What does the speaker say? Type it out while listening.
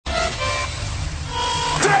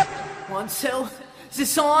1, 2. Is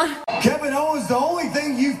this on? Kevin Owens, the only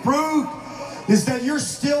thing you've proved is that you're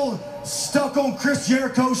still stuck on Chris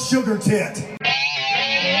Jericho's sugar tit.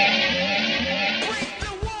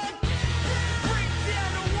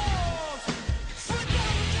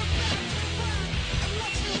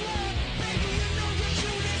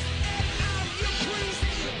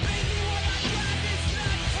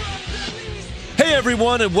 Hey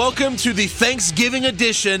everyone, and welcome to the Thanksgiving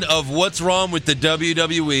edition of What's Wrong with the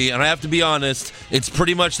WWE. And I have to be honest, it's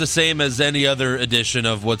pretty much the same as any other edition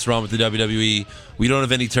of What's Wrong with the WWE. We don't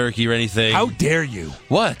have any turkey or anything. How dare you?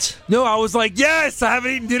 What? No, I was like, yes, I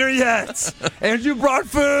haven't eaten dinner yet. Andrew brought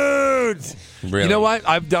food. Really? You know what?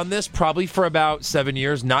 I've done this probably for about 7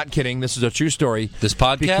 years. Not kidding. This is a true story. This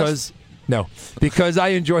podcast? Because I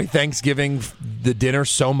enjoy Thanksgiving, the dinner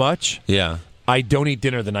so much. Yeah. I don't eat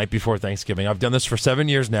dinner the night before Thanksgiving. I've done this for 7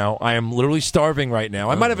 years now. I am literally starving right now.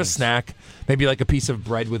 I might have a snack, maybe like a piece of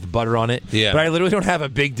bread with butter on it. Yeah. But I literally don't have a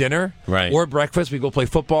big dinner or breakfast. We go play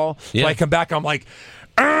football. Yeah. So I come back, I'm like,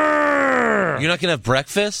 "Arr!" You're not going to have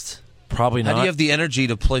breakfast? Probably not. How do you have the energy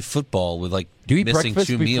to play football with Do you eat missing breakfast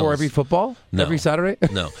 2 before meals? every football? No. Every Saturday?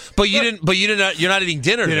 No. But you didn't. You're not eating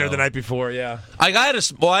dinner. Dinner though. the night before, yeah. I had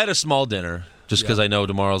a small dinner just because I know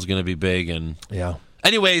tomorrow's going to be big and Yeah.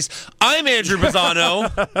 Anyways, I'm Andrew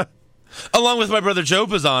Pisano, along with my brother Joe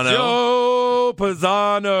Pisano. Joe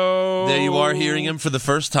Pisano. There you are, hearing him for the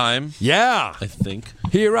first time. Yeah. I think.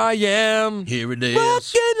 Here I am. Here it is.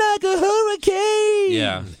 Walking like a hurricane.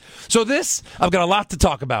 Yeah. So I've got a lot to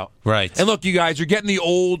talk about. Right. And look, you guys, you're getting the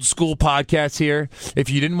old school podcast here. If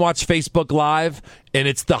you didn't watch Facebook Live, and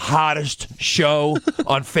it's the hottest show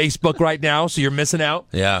on Facebook right now, so you're missing out.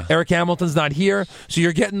 Yeah. Eric Hamilton's not here, so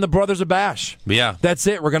you're getting the Brothers of Bash. Yeah. That's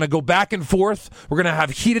it. We're going to go back and forth. We're going to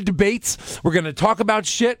have heated debates. We're going to talk about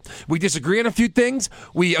shit. We disagree on a few things.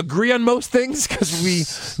 We agree on most things because we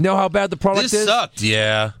know how bad the product is. This sucked,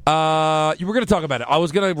 yeah. We're going to talk about it. I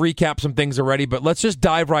was going to recap some things already, but let's just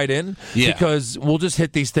dive right in because we'll just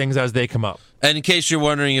hit these things as they come up. And in case you're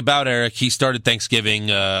wondering about Eric, he started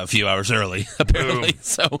Thanksgiving a few hours early, apparently.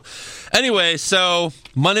 So, anyway,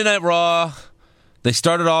 Monday Night Raw, they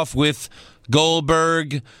started off with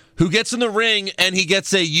Goldberg, who gets in the ring and he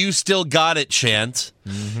gets a "You still got it" chant,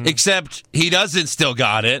 except he doesn't still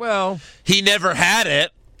got it. Well, he never had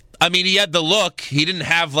it. I mean, he had the look. He didn't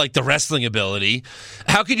have, the wrestling ability.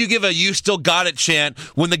 How could you give a "You still got it" chant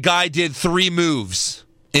when the guy did 3 moves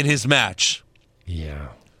in his match? Yeah.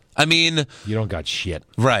 I mean... You don't got shit.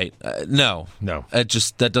 Right. No.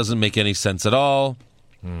 That doesn't make any sense at all.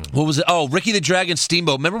 What was it? Oh, Ricky the Dragon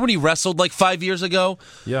Steamboat. Remember when he wrestled 5 years ago?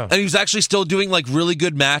 Yeah. And he was actually still doing really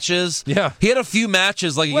good matches? Yeah. He had a few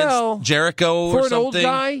matches against Jericho or something. For an old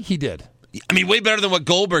guy, he did. I mean, way better than what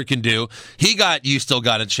Goldberg can do. You still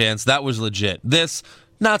got a chance. That was legit. This,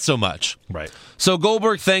 not so much. Right. So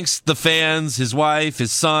Goldberg thanks the fans, his wife,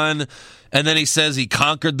 his son, and then he says he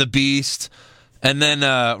conquered the beast. And then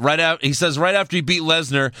he says right after he beat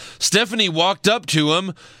Lesnar, Stephanie walked up to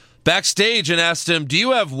him backstage and asked him, "Do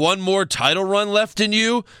you have one more title run left in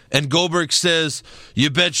you?" And Goldberg says, "You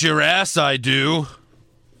bet your ass I do."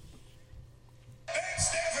 And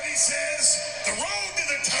Stephanie says, "The road to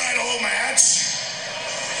the title match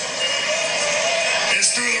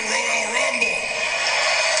is through the Royal Rumble."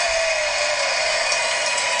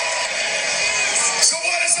 So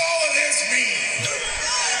what does all of this mean?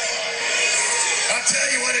 I'll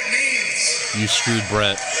tell you what it means. You screwed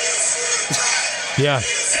Brett. Yeah.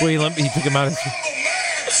 Wait, he took him out. Rumble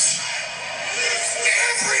match.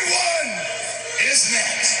 Everyone is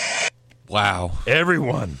next. Wow.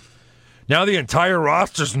 Everyone. Now the entire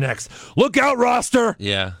roster's next. Look out, roster.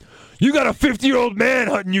 Yeah. You got a 50-year-old man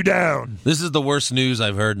hunting you down. This is the worst news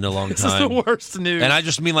I've heard in a long time. This is the worst news. And I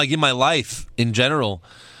just mean in my life in general.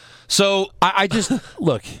 So I just,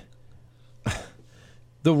 look,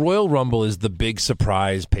 the Royal Rumble is the big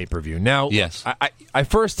surprise pay-per-view. Now, yes. I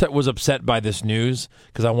first was upset by this news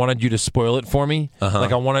because I wanted you to spoil it for me. I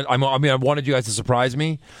wanted you guys to surprise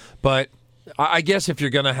me. But I guess if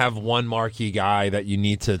you're going to have one marquee guy that you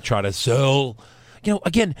need to try to sell,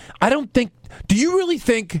 again, I don't think, do you really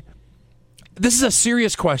think, this is a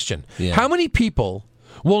serious question. Yeah. How many people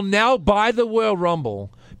will now buy the Royal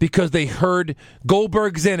Rumble because they heard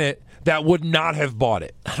Goldberg's in it that would not have bought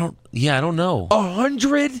it? I don't know.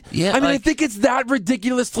 100? Yeah. I mean, I think it's that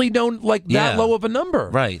ridiculously known, that low of a number.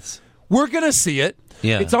 Right. We're going to see it.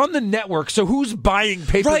 Yeah. It's on the network, so who's buying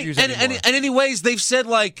pay-per-views right. anymore? And anyways, they've said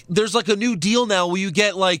there's a new deal now where you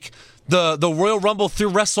get the Royal Rumble through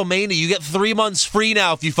WrestleMania. You get 3 months free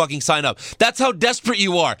now if you fucking sign up. That's how desperate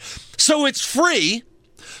you are. So it's free.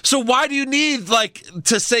 So why do you need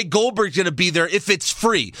to say Goldberg's going to be there if it's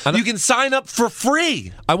free? You can sign up for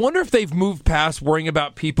free. I wonder if they've moved past worrying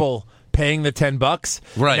about people paying the $10.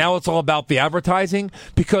 Right. Now it's all about the advertising,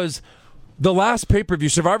 because the last pay-per-view,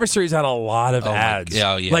 Survivor Series, had a lot of ads.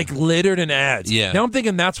 yeah. Littered in ads. Yeah. Now I'm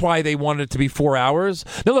thinking that's why they wanted it to be 4 hours.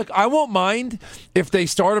 Now, look, I won't mind if they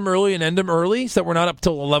start them early and end them early so that we're not up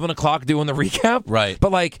till 11 o'clock doing the recap. Right.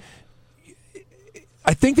 But,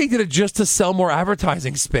 I think they did it just to sell more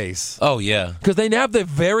advertising space. Oh, yeah. Because they have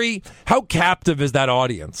how captive is that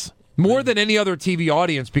audience? More than any other TV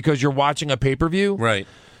audience, because you're watching a pay-per-view. Right.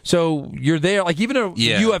 So you're there, even a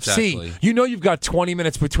UFC, exactly. You've got 20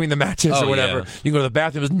 minutes between the matches or whatever. Yeah. You can go to the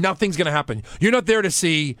bathroom. Nothing's going to happen. You're not there to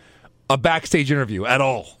see a backstage interview at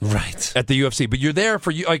all. Right. At the UFC. But you're there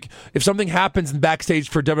for, if something happens in backstage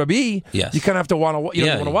for WWE, Yes. you kind of have to want to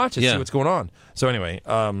watch it, Yeah. see what's going on. So anyway,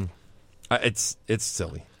 it's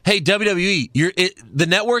silly. Hey, WWE, the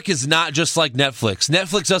network is not just like Netflix.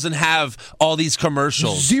 Netflix doesn't have all these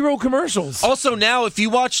commercials. 0 commercials. Also, now if you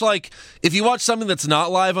watch something that's not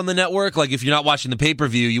live on the network, like if you're not watching the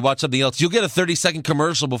pay-per-view, you watch something else, you'll get a 30-second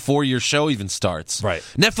commercial before your show even starts. Right.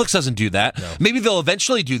 Netflix doesn't do that. No. Maybe they'll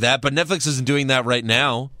eventually do that, but Netflix isn't doing that right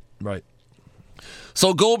now. Right.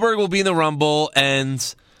 So Goldberg will be in the Rumble,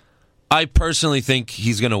 and I personally think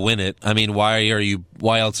he's going to win it. I mean, why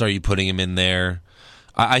else are you putting him in there?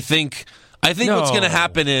 I think what's going to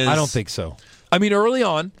happen is... I don't think so. I mean, early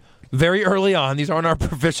on, very early on, these aren't our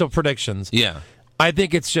official predictions. Yeah. I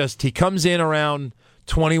think it's just he comes in around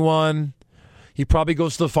 21. He probably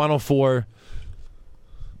goes to the Final Four,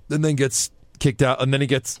 and then gets kicked out, and then he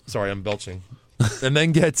gets... Sorry, I'm belching. And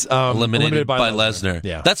then gets eliminated by Lesnar.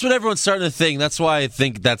 Yeah. That's what everyone's starting to think. That's why I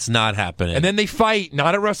think that's not happening. And then they fight,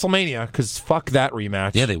 not at WrestleMania, because fuck that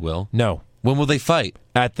rematch. Yeah, they will. No. When will they fight?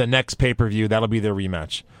 At the next pay-per-view, that'll be their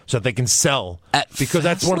rematch. So that they can sell. Because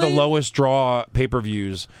that's one of the Fastlane? lowest draw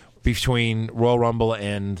pay-per-views between Royal Rumble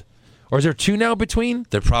and... Or is there 2 now between?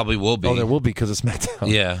 There probably will be. Oh, there will be because it's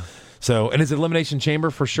SmackDown. Yeah. So, and is Elimination Chamber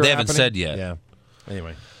for sure They haven't happening? said yet. Yeah.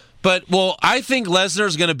 Anyway. But, I think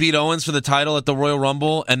Lesnar's going to beat Owens for the title at the Royal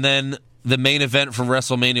Rumble, and then the main event for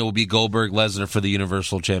WrestleMania will be Goldberg-Lesnar for the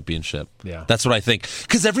Universal Championship. Yeah. That's what I think.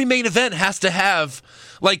 Because every main event has to have,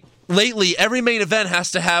 lately, every main event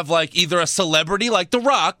has to have, either a celebrity like The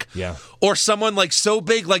Rock, Yeah. or someone, so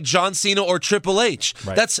big like John Cena or Triple H.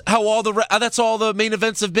 Right. That's how all the main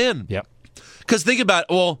events have been. Yep. Because think about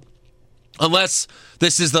it, unless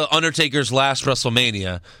this is the Undertaker's last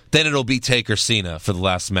WrestleMania, then it'll be Taker Cena for the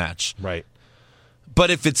last match. Right. But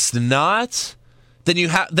if it's not, then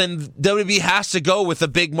then WWE has to go with a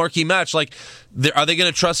big marquee match. Are they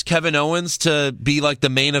going to trust Kevin Owens to be the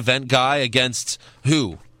main event guy against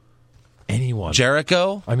who? Anyone.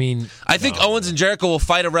 Jericho? I mean... I think Owens and Jericho will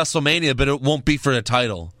fight at WrestleMania, but it won't be for the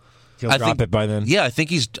title. He'll I drop think, it by then. Yeah, I think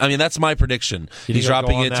that's my prediction. You He's think he'll go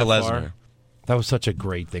dropping on it to that Lesnar. far? That was such a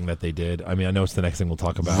great thing that they did. I mean, I know it's the next thing we'll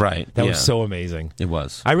talk about. Right, That yeah. was so amazing. It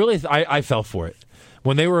was. I fell for it.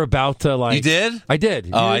 When they were about to, You did? I did.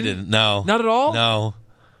 Oh, You I didn't. No. Not at all? No.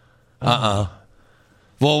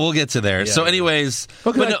 Well, we'll get to there. So, anyways,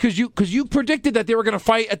 Because you predicted that they were going to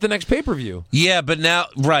fight at the next pay-per-view. yeah, but now,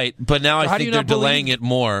 right? But now I how do think you they're not believe- delaying it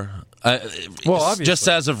more. obviously. Just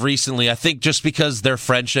as of recently, I think just because their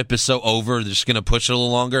friendship is so over, they're just going to push it a little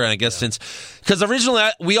longer. And I guess because originally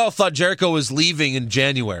we all thought Jericho was leaving in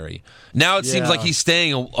January. Now it seems Yeah. like he's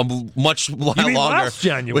staying a much longer. last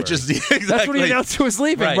January. Which is exactly That's when he announced he was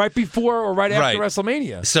leaving, right before or right after Right.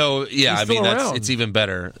 WrestleMania. So yeah, He's I mean still around. it's even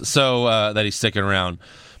better. So that he's sticking around.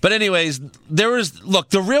 But anyways,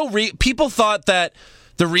 the real people thought that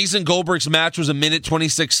the reason Goldberg's match was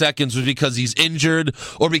 1:26 was because he's injured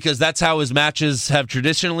or because that's how his matches have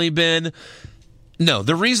traditionally been. No,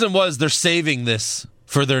 the reason was they're saving this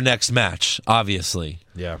for their next match, obviously.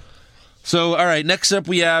 Yeah. So, all right, next up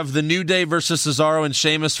we have the New Day versus Cesaro and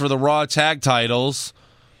Sheamus for the Raw tag titles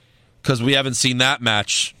because we haven't seen that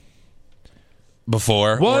match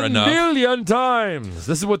before or 1 enough. million times.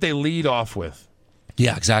 This is what they lead off with.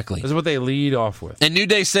 Yeah, exactly. This is what they lead off with. And New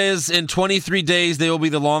Day says in 23 days they will be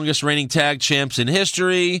the longest reigning tag champs in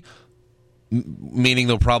history, meaning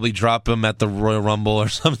they'll probably drop him at the Royal Rumble or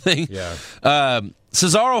something. Yeah.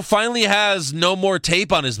 Cesaro finally has no more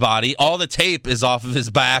tape on his body. All the tape is off of his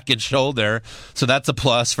back and shoulder, so that's a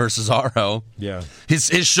plus for Cesaro. Yeah. His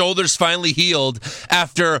shoulders finally healed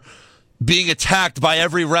after being attacked by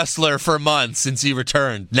every wrestler for months since he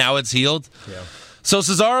returned. Now it's healed. Yeah. So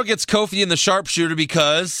Cesaro gets Kofi in the sharpshooter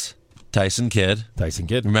because Tyson Kidd. Tyson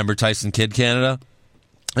Kidd. Remember Tyson Kidd Canada?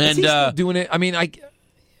 Is And he still doing it? I mean,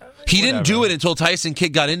 he didn't do whatever. it until Tyson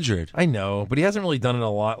Kidd got injured. I know, but he hasn't really done it a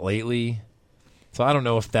lot lately. So I don't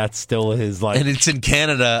know if that's still his like. And it's in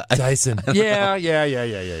Canada. Tyson.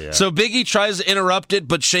 Yeah. So Big E tries to interrupt it,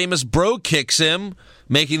 but Sheamus bro kicks him,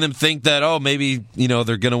 making them think that, oh, maybe,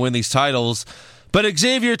 they're going to win these titles. But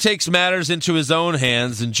Xavier takes matters into his own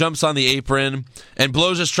hands and jumps on the apron and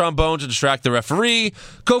blows his trombone to distract the referee.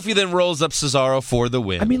 Kofi then rolls up Cesaro for the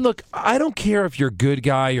win. I mean, look, I don't care if you're good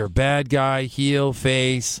guy or bad guy, heel,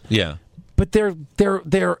 face. Yeah. But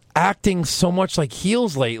they're acting so much like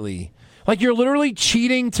heels lately. Like, you're literally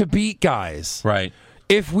cheating to beat guys. Right.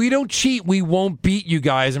 If we don't cheat, we won't beat you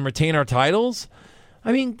guys and retain our titles.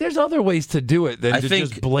 I mean, there's other ways to do it than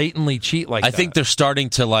just blatantly cheat like that. I think they're starting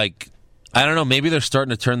to, I don't know, maybe they're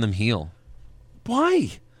starting to turn them heel.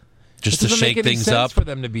 Why? Just to shake things up. It doesn't make any sense for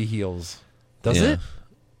them to be heels. Does it?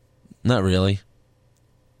 Not really.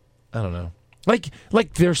 I don't know.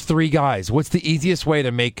 Like there's 3 guys. What's the easiest way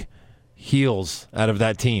to make heels out of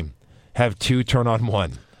that team? Have 2 turn on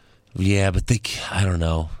 1. Yeah, but I don't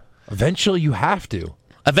know. Eventually you have to.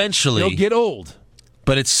 Eventually. They'll get old.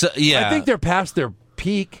 But it's, I think they're past their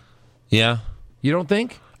peak. Yeah. You don't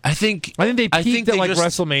think? I think they peaked at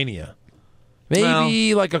WrestleMania.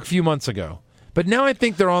 Maybe like a few months ago. But now I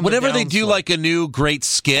think they're on whenever they do like a new great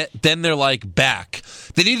skit, then they're like back.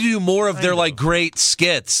 They need to do more of their like great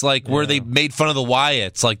skits, like where they made fun of the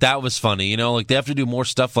Wyatts. Like that was funny, like they have to do more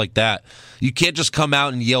stuff like that. You can't just come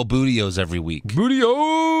out and yell Bootios every week.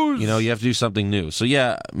 Bootios! You have to do something new. So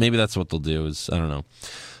yeah, maybe that's what they'll do I don't know.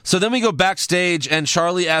 So then we go backstage and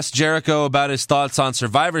Charlie asks Jericho about his thoughts on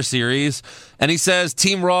Survivor Series. And he says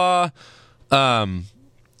Team Raw,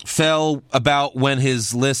 fell about when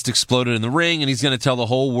his list exploded in the ring, and he's going to tell the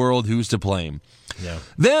whole world who's to blame. Yeah.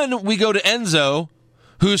 Then we go to Enzo,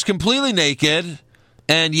 who's completely naked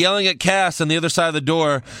and yelling at Cass on the other side of the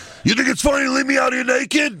door, "You think it's funny to leave me out here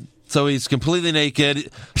naked?" So he's completely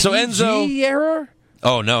naked. So Enzo... PG error?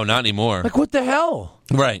 Oh, no, not anymore. Like, what the hell?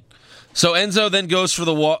 Right. So Enzo then goes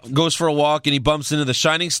for a walk, and he bumps into the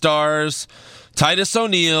Shining Stars, Titus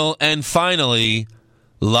O'Neil, and finally,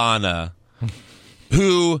 Lana,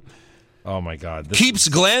 who oh my God, keeps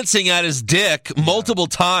glancing at his dick multiple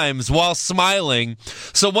times while smiling.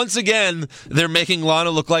 So once again, they're making Lana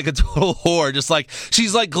look like a total whore. Just like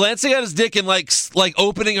she's like glancing at his dick and like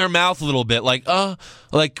opening her mouth a little bit,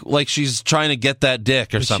 like she's trying to get that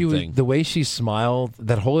dick or something. The way she smiled,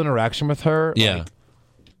 that whole interaction with her, yeah,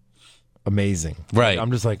 amazing. Right.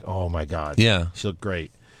 I'm just like, oh my God, yeah, she looked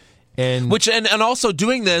great. And and also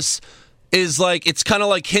doing this is like, it's kind of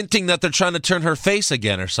like hinting that they're trying to turn her face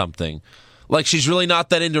again or something. Like she's really not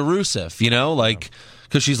that into Rusev,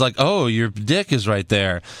 because she's like, oh, your dick is right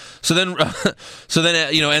there. So then,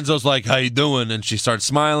 Enzo's like, how you doing? And she starts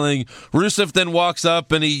smiling. Rusev then walks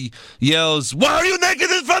up and he yells, why are you naked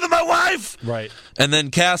in front of my wife? Right. And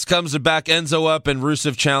then Cass comes to back Enzo up and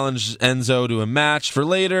Rusev challenged Enzo to a match for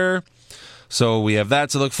later. So we have that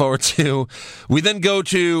to look forward to. We then go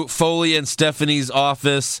to Foley and Stephanie's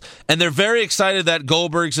office, and they're very excited that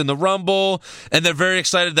Goldberg's in the Rumble, and they're very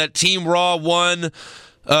excited that Team Raw won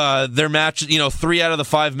their match, 3 out of the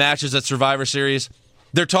 5 matches at Survivor Series.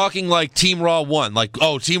 They're talking like Team Raw won, like,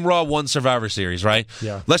 oh, Team Raw won Survivor Series, right?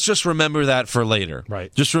 Yeah. Let's just remember that for later.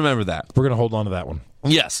 Right. Just remember that. We're going to hold on to that one.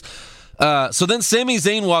 Yes. So then Sami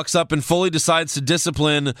Zayn walks up and Foley decides to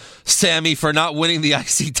discipline Sami for not winning the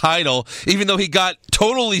IC title, even though he got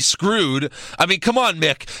totally screwed. I mean, come on,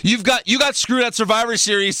 Mick. You got screwed at Survivor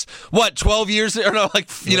Series, 12 years, or no,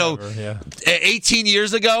 18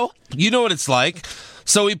 years ago? You know what it's like.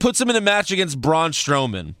 So he puts him in a match against Braun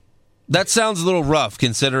Strowman. That sounds a little rough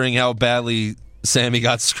considering how badly Sami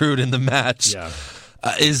got screwed in the match. Yeah.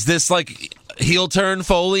 Is this like... heel turn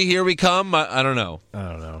Foley, here we come? I don't know. I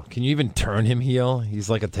don't know. Can you even turn him heel? He's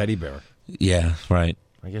like a teddy bear. Yeah, right.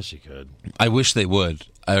 I guess you could. I wish they would.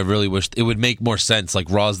 I really wish it would make more sense. Like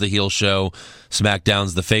Raw's the heel show,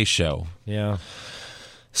 SmackDown's the face show. Yeah.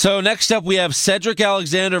 So next up we have Cedric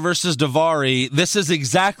Alexander versus Daivari. This is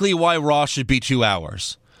exactly why Raw should be 2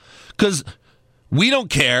 hours. Because we don't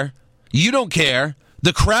care. You don't care.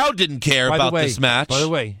 The crowd didn't care about this match. By the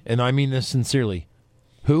way, and I mean this sincerely,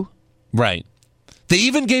 who? Right. They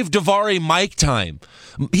even gave Daivari mic time.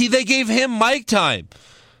 They gave him mic time.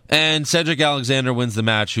 And Cedric Alexander wins the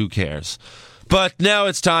match. Who cares? But now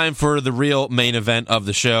it's time for the real main event of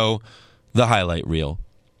the show, the highlight reel.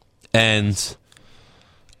 And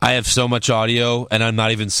I have so much audio, and I'm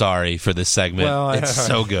not even sorry for this segment. Well, it's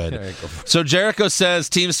so good. So Jericho says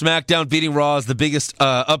Team SmackDown beating Raw is the biggest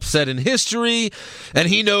upset in history, and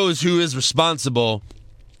he knows who is responsible.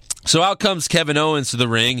 So out comes Kevin Owens to the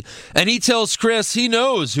ring, and he tells Chris he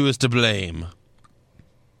knows who is to blame.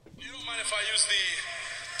 You don't mind if I use the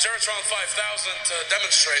Geritron 5000 to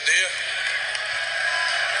demonstrate, do you?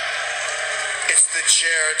 the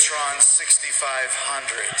Geritron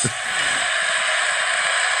 6500.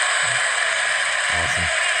 Awesome.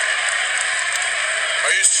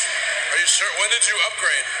 Are you sure? When did you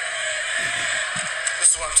upgrade?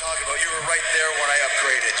 This is what I'm talking about. You were right there when I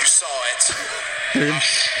upgraded. You saw it.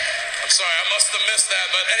 I'm sorry, I must have missed that.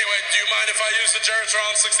 But anyway, do you mind if I use the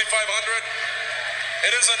Geritron 6500?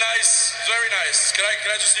 It is very nice. Can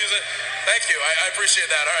I just use it? Thank you. I appreciate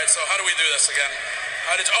that. All right, so how do we do this again?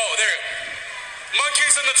 There you go.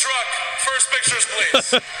 Monkeys in the truck. First pictures,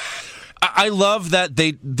 please. I love that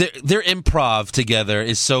their improv together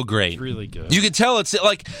is so great. It's really good. You can tell it's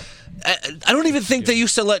like I don't even think they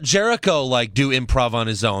used to let Jericho like do improv on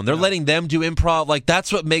his own. They're letting them do improv. Like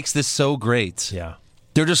that's what makes this so great. Yeah.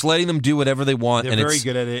 They're just letting them do whatever they want. They're very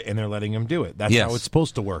good at it, and they're letting them do it. That's Yes. how it's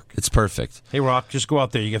supposed to work. It's perfect. Hey, Rock, just go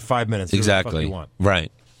out there. You get 5 minutes. Do Exactly. whatever the fuck you want.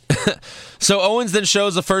 Right. So Owens then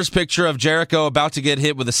shows the first picture of Jericho about to get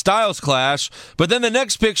hit with a Styles clash, but then the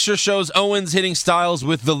next picture shows Owens hitting Styles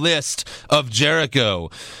with the list of Jericho.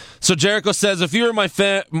 So Jericho says, if you were my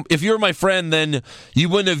friend, then you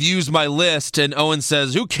wouldn't have used my list. And Owens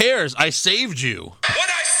says, who cares? I saved you. When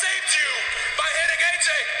I saved you by hitting AJ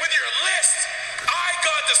with your list, I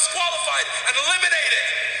got disqualified and eliminated.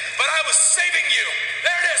 But I was saving you.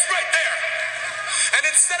 There it is, right there. And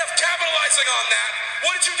instead of capitalizing on that,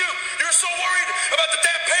 what did you do? You were so worried about the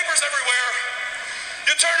damn papers everywhere.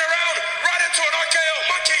 You turned around right into an RKO.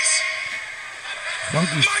 Monkeys!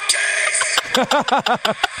 Monkeys!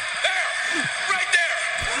 There! Right there!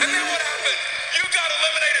 And then what happened? You got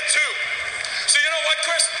eliminated too. So you know what,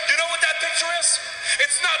 Chris? You know what that picture is?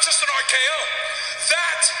 It's not just an RKO.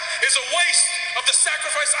 That is a waste of the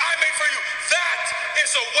sacrifice I made for you. That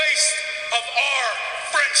is a waste of our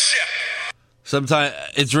friendship. Sometimes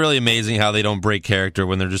it's really amazing how they don't break character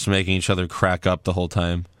when they're just making each other crack up the whole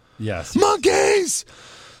time. Yes. Monkeys!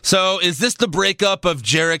 So is this the breakup of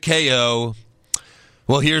Jericho?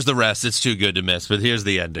 Well, here's the rest. It's too good to miss, but here's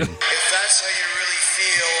the ending. If that's how you really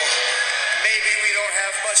feel, maybe we don't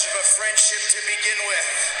have much of a friendship to begin with.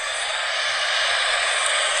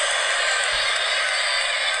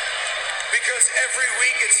 Because every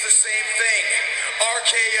week it's the same thing.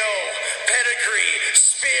 RKO, pedigree,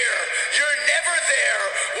 spear. You're never there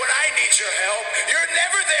when I need your help. You're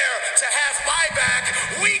never there to have my back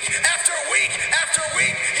week after week after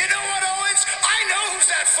week. You know what, Owens? I know who's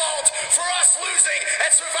at fault for us losing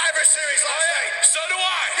at Survivor Series last night. So do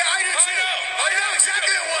I. Yeah, I do too. I know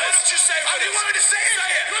exactly who it was. Why don't you say what it is? You want me to say it? Say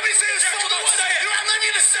it. You want me to say who's fault it was? Say it. You don't let me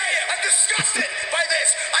to say it. I'm disgusted by this.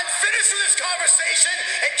 I'm finished with this conversation,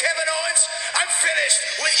 and Kevin Owens, I'm finished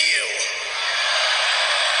with you.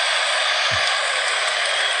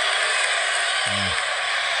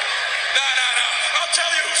 No. I'll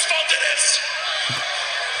tell you whose fault it is.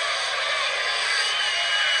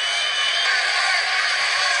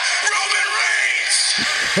 Roman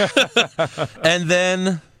Reigns! And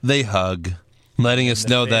then they hug, letting us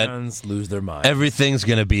know that Fans lose their mind. everything's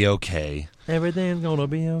going to be okay. Everything's gonna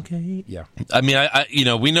be okay. Yeah. I mean, I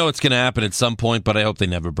we know it's going to happen at some point, but I hope they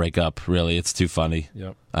never break up. Really, it's too funny.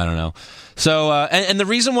 Yep. I don't know. So, and the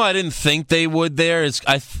reason why I didn't think they would there is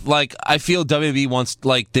I feel WWE wants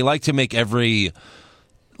they like to make every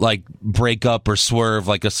breakup or swerve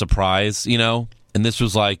like a surprise, And this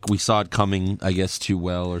was we saw it coming, I guess, too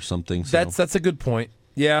well or something. So. That's a good point.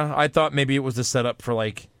 Yeah, I thought maybe it was a setup for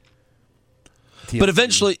TLC. But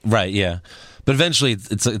eventually, right? Yeah. But eventually,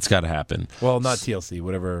 it's got to happen. Well, not TLC,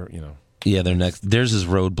 whatever, Yeah, they're next. Theirs is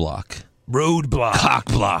Roadblock. Roadblock. Cock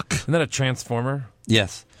block. Isn't that a Transformer?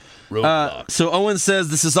 Yes. Roadblock. So Owen says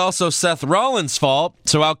this is also Seth Rollins' fault.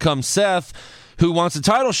 So out comes Seth, who wants a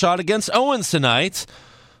title shot against Owens tonight.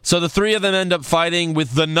 So the three of them end up fighting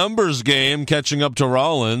with the numbers game, catching up to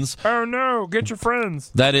Rollins. Oh no, get your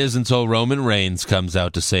friends. That is until Roman Reigns comes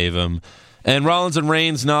out to save him. And Rollins and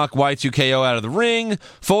Reigns knock Y2KO out of the ring.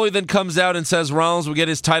 Foley then comes out and says Rollins will get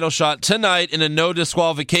his title shot tonight in a no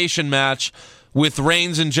disqualification match with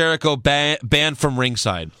Reigns and Jericho banned from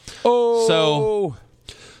ringside. Oh.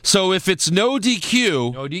 So if it's no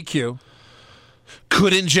DQ, No DQ.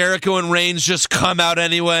 couldn't Jericho and Reigns just come out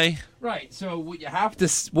anyway? Right. So what you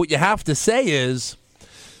have to say is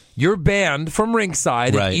you're banned from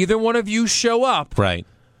ringside. Right. If either one of you show up, Right.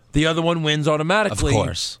 the other one wins automatically. Of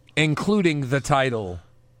course. Including the title,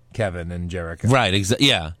 Kevin and Jericho. Right,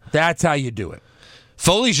 yeah. That's how you do it.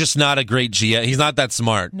 Foley's just not a great GM. He's not that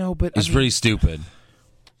smart. No, but he's pretty stupid.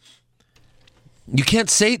 You can't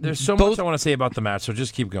say there's so much I want to say about the match, so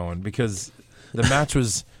just keep going because the match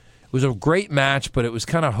was a great match, but it was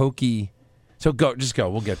kind of hokey So just go.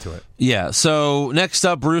 We'll get to it. Yeah, so next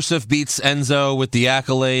up, Rusev beats Enzo with the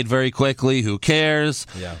Accolade very quickly. Who cares?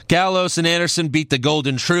 Yeah. Gallows and Anderson beat the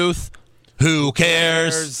Golden Truth. Who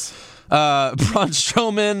cares? Braun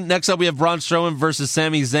Strowman. Next up, we have Braun Strowman versus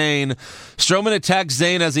Sami Zayn. Strowman attacks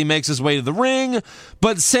Zayn as he makes his way to the ring,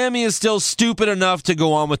 but Sami is still stupid enough to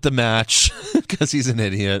go on with the match because he's an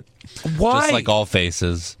idiot. Why? Just like all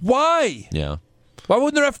faces. Why? Yeah. Why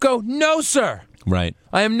wouldn't the ref go, no, sir? Right.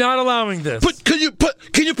 I am not allowing this. Can you put?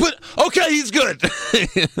 Okay, he's good.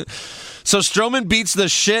 So Strowman beats the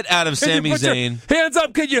shit out of Sami Zayn. Hands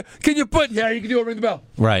up! Can you put? Yeah, you can do it. Ring the bell.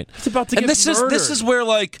 Right. It's about to and get this is where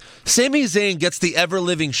like Sami Zayn gets the ever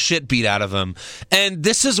living shit beat out of him, and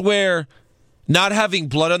this is where not having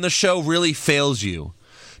blood on the show really fails you,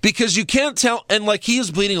 because you can't tell. And like he is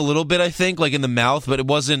bleeding a little bit, I think, like in the mouth, but it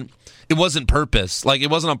wasn't purpose. Like it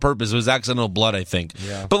wasn't on purpose. It was accidental blood, I think.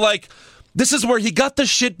 Yeah. But like. This is where he got the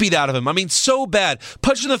shit beat out of him. I mean, so bad.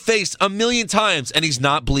 Punched in the face 1,000,000 times, and he's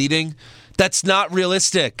not bleeding. That's not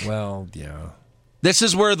realistic. Well, yeah. This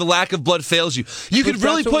is where the lack of blood fails you. You could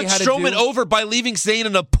really put Strowman over by leaving Zayn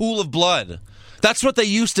in a pool of blood. That's what they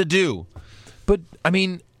used to do. But, I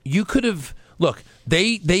mean, you could have... Look,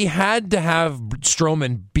 they had to have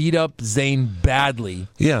Strowman beat up Zayn badly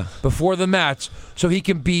before the match so he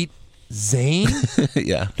can beat Zayn?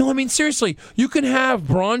 Yeah. No, I mean, seriously, you can have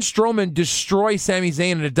Braun Strowman destroy Sami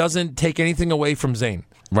Zayn and it doesn't take anything away from Zayn.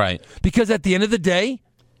 Right. Because at the end of the day,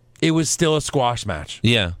 it was still a squash match.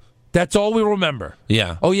 Yeah. That's all we remember.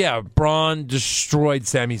 Yeah. Oh, yeah, Braun destroyed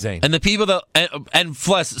Sami Zayn. And the people that... And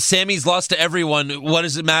plus, Sami's lost to everyone. What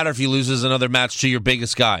does it matter if he loses another match to your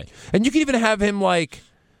biggest guy? And you can even have him, like,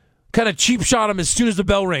 kind of cheap shot him as soon as the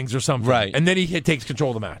bell rings or something. Right. And then he takes control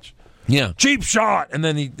of the match. Yeah. Cheap shot! And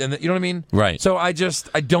then you know what I mean? Right. So I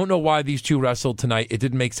don't know why these two wrestled tonight. It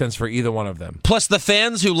didn't make sense for either one of them. Plus, the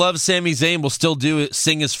fans who love Sami Zayn will still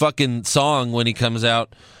sing his fucking song when he comes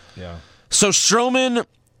out. Yeah. So Strowman,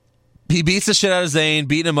 he beats the shit out of Zayn,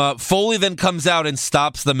 beating him up. Foley then comes out and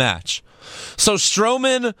stops the match. So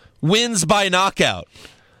Strowman wins by knockout.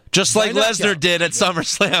 Just like Lesnar did at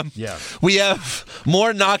SummerSlam. Yeah. We have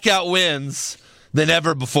more knockout wins than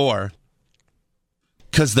ever before.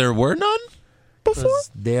 Because there were none before?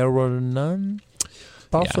 There were none,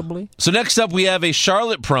 possibly. Yeah. So next up, we have a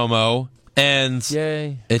Charlotte promo, and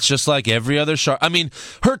Yay. It's just like every other Charlotte. I mean,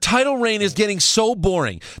 her title reign is getting so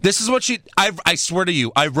boring. This is what I swear to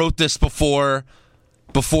you, I wrote this before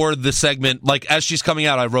the segment. Like, as she's coming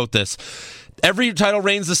out, I wrote this. Every title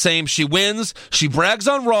reign's the same. She wins, she brags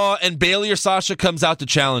on Raw, and Bayley or Sasha comes out to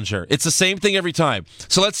challenge her. It's the same thing every time.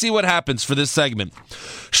 So let's see what happens for this segment.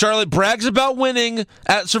 Charlotte brags about winning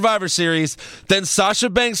at Survivor Series, then Sasha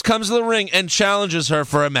Banks comes to the ring and challenges her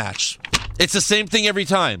for a match. It's the same thing every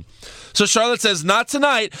time. So Charlotte says, not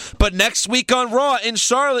tonight, but next week on Raw in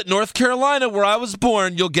Charlotte, North Carolina, where I was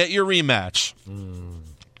born, you'll get your rematch.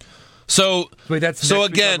 So, Wait, that's so next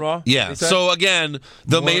week again, on Raw? yeah. So again,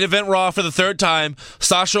 the main event Raw for the third time.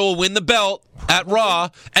 Sasha will win the belt at Raw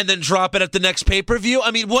and then drop it at the next pay-per-view.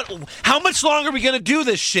 I mean, what? How much longer are we gonna do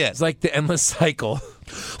this shit? It's like the endless cycle.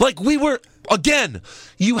 Like we were again.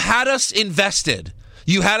 You had us invested.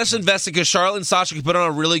 You had us invested because Charlotte and Sasha could put on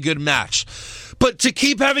a really good match. But to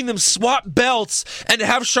keep having them swap belts and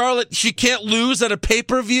have Charlotte, she can't lose at a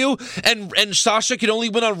pay-per-view, and Sasha can only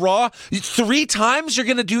win on Raw 3 times? You're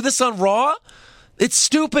going to do this on Raw? It's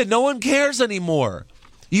stupid. No one cares anymore.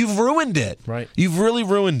 You've ruined it. Right. You've really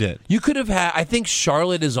ruined it. You could have had... I think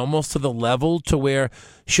Charlotte is almost to the level to where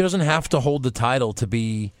she doesn't have to hold the title to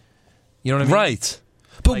be... You know what I mean? Right.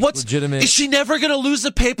 But Like, what's... legitimate. Is she never going to lose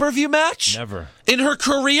a pay-per-view match? Never. In her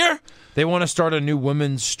career? They want to start a new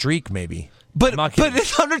women's streak, maybe. But I'm not kidding.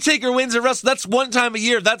 if Undertaker wins at Wrestle, that's one time a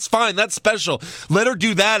year. That's fine. That's special. Let her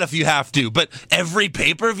do that if you have to. But every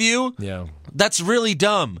pay-per-view? Yeah. That's really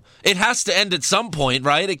dumb. It has to end at some point,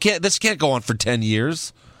 right? This can't go on for 10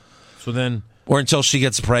 years. So then... Or until she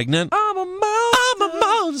gets pregnant. I'm a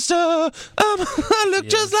monster. I look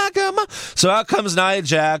just like a monster. So out comes Nia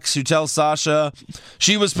Jax, who tells Sasha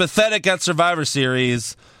she was pathetic at Survivor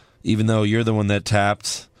Series, even though you're the one that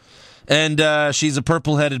tapped. And she's a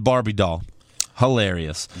purple-headed Barbie doll.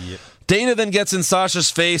 Hilarious. Yep. Dana then gets in Sasha's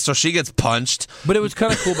face, so she gets punched. But it was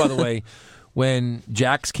kind of cool, by the way, when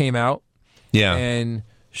Jax came out. Yeah. And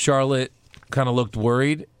Charlotte kind of looked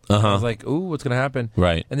worried. I was like, ooh, what's going to happen?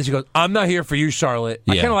 Right. And then she goes, I'm not here for you, Charlotte.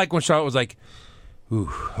 I Yeah. kind of like when Charlotte was like,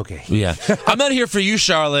 ooh, okay. Yeah. I'm not here for you,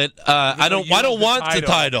 Charlotte. I don't want the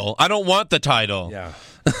title. I don't want the title. Yeah.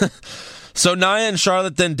 So Nia and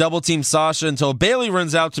Charlotte then double team Sasha until Bayley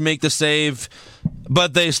runs out to make the save.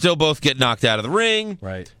 but they still both get knocked out of the ring.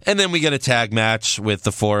 Right. And then we get a tag match with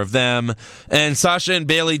the 4 of them. And Sasha and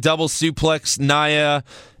Bayley double suplex Nia,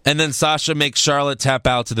 and then Sasha makes Charlotte tap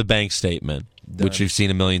out to the bank statement, which we've seen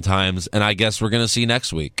a million times, and I guess we're going to see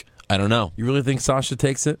next week. I don't know. You really think Sasha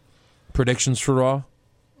takes it? Predictions for Raw?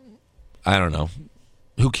 I don't know.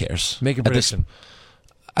 Who cares? Make a prediction.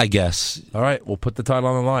 I guess. All right, we'll put the title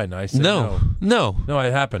on the line. I said No,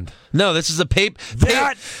 it happened. No, this is a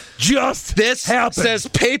This happened. says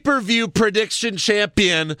pay-per-view prediction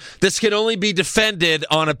champion. This can only be defended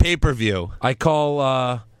on a pay-per-view. I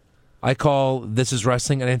call This Is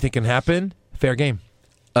Wrestling. Anything can happen. Fair game.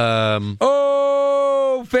 Fair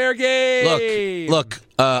game. Look.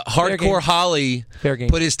 Hardcore Holly Fair game.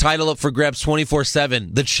 put his title up for grabs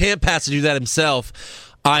 24/7. The champ has to do that himself.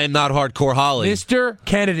 I am not Hardcore Holly. Mr.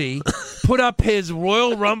 Kennedy put up his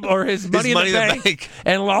Royal Rumble or his Money, in the Bank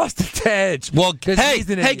and lost to Edge. Well, hey, he's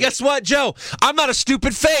an idiot. guess what, Joe? I'm not a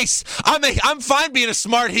stupid face. I'm fine being a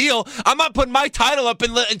smart heel. I'm not putting my title up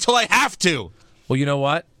until I have to. Well, you know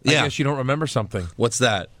what? Yeah. I guess you don't remember something. What's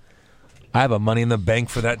that? I have a Money in the Bank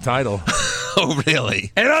for that title. Oh,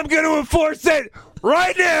 really? And I'm going to enforce it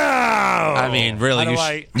right now. I mean, really?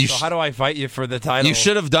 How do I fight you for the title? You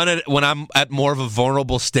should have done it when I'm at more of a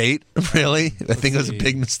vulnerable state. Really? I think it was a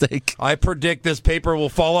big mistake. I predict this paper will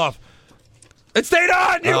fall off. It stayed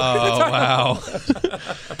on. You win the title. Wow.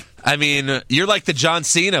 I mean, you're like the John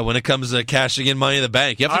Cena when it comes to cashing in Money in the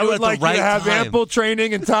Bank. You have to do it at the right you to have time. ample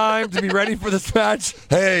training and time to be ready for this match.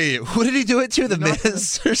 Hey, who did he do it to? The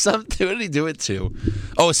Miz or something? Who did he do it to?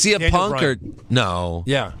 Oh, CM Daniel Punk Bryan. or no?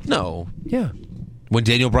 Yeah. No. Yeah. When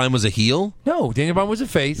Daniel Bryan was a heel? No, Daniel Bryan was a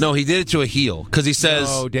face. No, he did it to a heel because he says.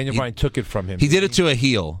 No, Daniel Bryan took it from him. He did it to a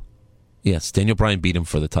heel. Yes, Daniel Bryan beat him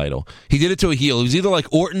for the title. He did it to a heel. It was either like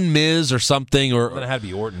Orton, Miz, or something, or It had to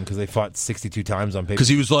be Orton because they fought 62 times on paper. because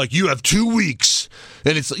he was like, "You have 2 weeks,"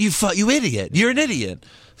 and it's you idiot. You're an idiot.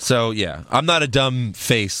 So yeah, I'm not a dumb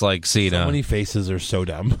face like Cena. So many faces are so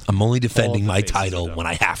dumb. I'm only defending All the my faces are title dumb. when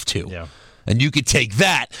I have to. Yeah. And you could take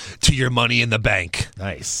that to your Money in the Bank.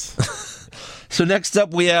 Nice. So next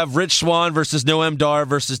up, we have Rich Swann versus Noam Dar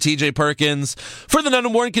versus TJ Perkins for the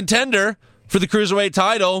 #1 contender for the Cruiserweight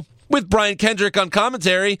title with Brian Kendrick on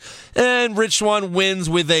commentary. And Rich Swann wins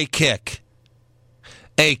with a kick.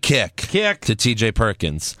 A kick. Kick. To TJ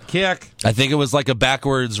Perkins. Kick. I think it was like a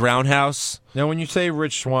backwards roundhouse. Now, when you say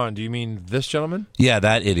Rich Swann, do you mean this gentleman? Yeah,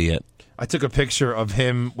 that idiot. I took a picture of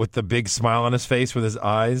him with the big smile on his face with his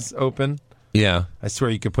eyes open. Yeah. I swear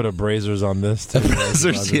you could put a Brazzers on this. Too.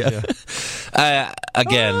 Brazzers, yeah.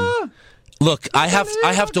 Again, look, I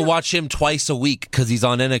have to watch him twice a week because he's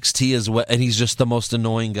on NXT as well, and he's just the most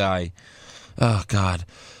annoying guy. Oh, God.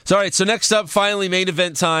 So, all right, so next up, finally, main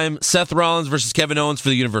event time. Seth Rollins versus Kevin Owens for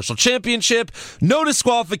the Universal Championship. No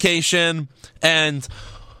disqualification. And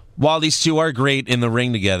while these two are great in the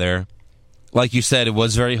ring together, like you said, it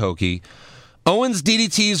was very hokey. Owens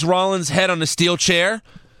DDTs Rollins' head on a steel chair.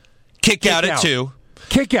 Kick out at 2.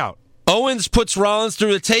 Kick out. Owens puts Rollins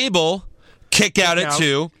through a table. Kick out at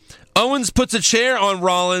 2. Owens puts a chair on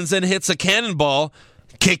Rollins and hits a cannonball.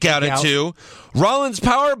 Kick out at 2. Rollins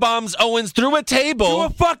power bombs Owens through a table. To a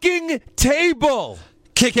fucking table.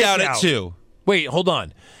 Kick out at 2. Wait, hold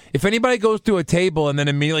on. If anybody goes through a table and then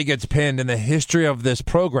immediately gets pinned in the history of this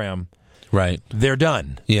program, Right. they're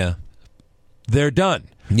done. Yeah. They're done.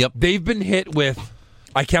 Yep. They've been hit with,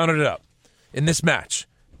 I counted it up, in this match,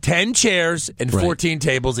 10 chairs and 14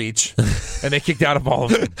 tables each, and they kicked out of all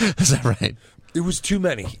of them. Is that right? It was too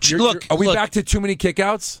many. Look, are we look. back to too many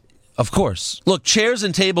kickouts? Of course. Look, chairs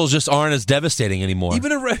and tables just aren't as devastating anymore. Even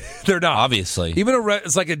they're not. Obviously. Even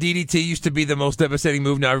it's like a DDT used to be the most devastating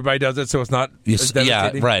move. Now everybody does it, so it's not as yeah,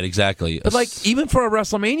 devastating. right, exactly. But like even for a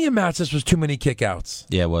WrestleMania match, this was too many kickouts.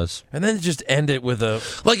 Yeah, it was. And then just end it with a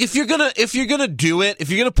Like if you're gonna do it, if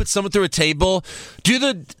you're gonna put someone through a table, do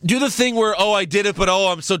the thing where I did it, but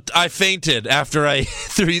I fainted after I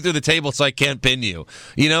threw you through the table, so I can't pin you.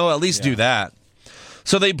 You know, at least do that.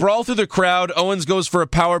 So they brawl through the crowd. Owens goes for a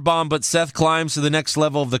power bomb, but Seth climbs to the next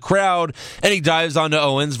level of the crowd and he dives onto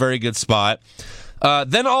Owens. Very good spot.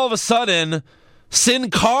 Then all of a sudden, Sin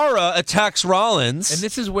Cara attacks Rollins. And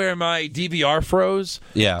this is where my DVR froze.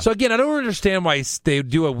 Yeah. So again, I don't understand why they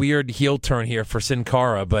do a weird heel turn here for Sin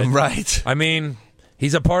Cara, but Right. I mean,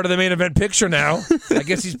 he's a part of the main event picture now. I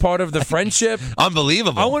guess he's part of the friendship.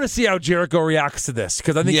 Unbelievable. I want to see how Jericho reacts to this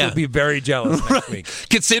because I think he'll be very jealous next week.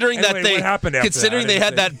 Considering Anyway, that what happened after considering that? I they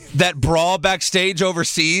had didn't that brawl backstage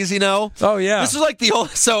overseas, you know. Oh yeah. This is like the old.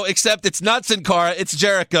 So except it's not Sin Cara, it's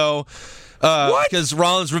Jericho. What? Because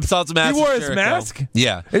Rollins rips out the mask. He wore of his Jericho. mask?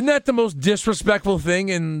 Yeah. Isn't that the most disrespectful thing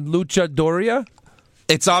in luchadoria?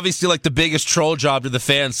 it's obviously like the biggest troll job to the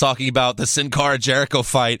fans talking about the Sin Cara Jericho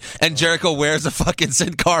fight, and Jericho wears a fucking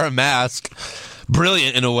Sin Cara mask.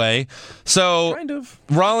 Brilliant in a way. So Kind of.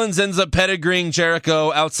 Rollins ends up pedigreeing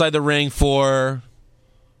Jericho outside the ring for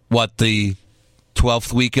the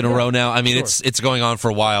 12th week in a row now. I mean, it's going on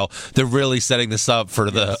for a while. They're really setting this up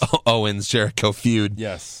for the Owens Jericho feud.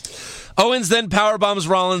 Yes. Owens then powerbombs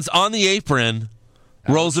Rollins on the apron,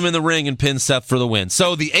 rolls him in the ring, and pins Seth for the win.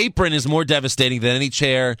 So the apron is more devastating than any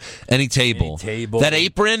chair, any table. That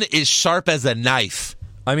apron is sharp as a knife.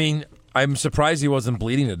 I mean, I'm surprised he wasn't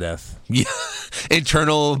bleeding to death. Yeah.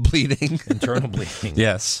 Internal bleeding. Internal bleeding.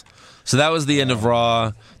 Yes. So that was the end of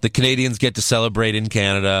Raw. The Canadians get to celebrate in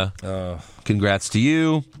Canada. Congrats to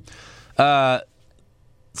you.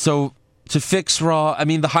 So to fix Raw, I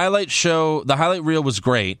mean, the highlight reel was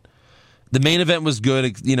great. The main event was good,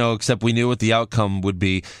 except we knew what the outcome would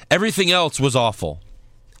be. Everything else was awful.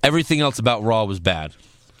 Everything else about Raw was bad.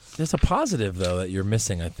 There's a positive, though, that you're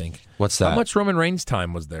missing, I think. What's that? How much Roman Reigns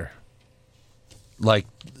time was there? Like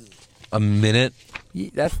a minute?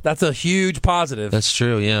 That's a huge positive. That's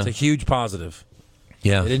true, yeah. It's a huge positive.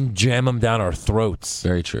 Yeah. They didn't jam them down our throats.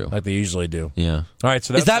 Very true. Like they usually do. Yeah. All right,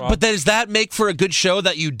 so that's does that make for a good show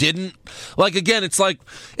that you didn't like? Again, it's like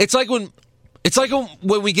when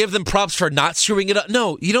we give them props for not screwing it up.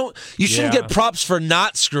 No, you don't. You shouldn't get props for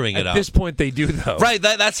not screwing it up. At this point, they do though. Right.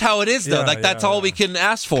 That's how it is though. That's all we can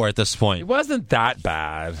ask for at this point. It wasn't that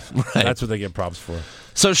bad. Right. That's what they get props for.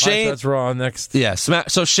 So Shane, that's Raw next. Yeah.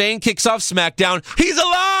 So Shane kicks off SmackDown. He's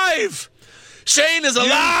alive. Shane is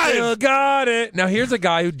alive. You still got it. Now here's a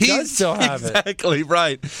guy who does still have it. Exactly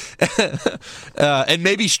right. And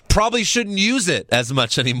maybe probably shouldn't use it as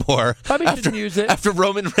much anymore. Probably shouldn't use it after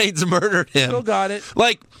Roman Reigns murdered him. Still got it.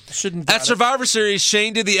 Like shouldn't at Survivor Series,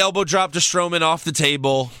 Shane did the elbow drop to Strowman off the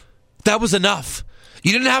table. That was enough.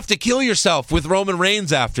 You didn't have to kill yourself with Roman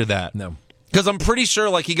Reigns after that. No. Because I'm pretty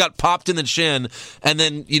sure, he got popped in the chin, and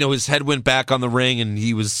then his head went back on the ring, and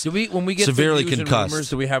he was when we get severely news and concussed. rumors,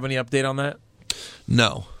 do we have any update on that?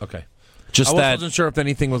 No. Okay. Just I wasn't sure if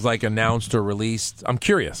anything was announced or released. I'm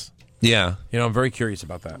curious. Yeah. I'm very curious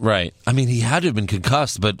about that. Right. I mean, he had to have been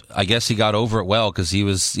concussed, but I guess he got over it well because he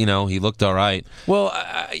was, he looked all right. Well,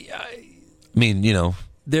 I mean,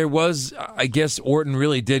 there was, I guess Orton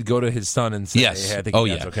really did go to his son and say, yes. Hey, I think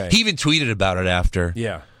that's okay. He even tweeted about it after.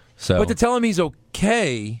 Yeah. So, but to tell him he's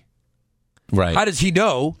okay, right? How does he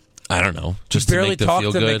know? I don't know. Just he barely to make them talked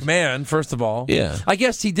feel to good. McMahon, first of all. Yeah. I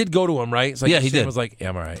guess he did go to him, right? So yeah, he did. Was like,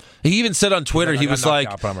 I'm all right. He even said on Twitter, he was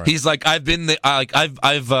like, right. he's like, I've been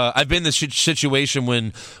I've been the situation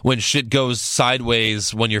when shit goes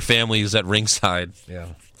sideways when your family is at ringside. Yeah.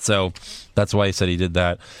 So that's why he said he did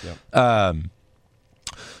that. Yep.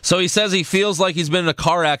 So he says he feels like he's been in a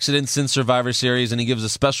car accident since Survivor Series, and he gives a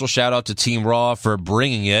special shout out to Team Raw for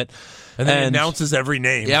bringing it. And then he announces every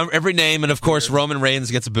name. Yeah, every name, and of course Roman Reigns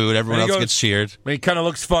gets booed. Everyone else gets cheered. He kind of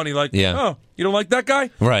looks funny, oh, you don't like that guy?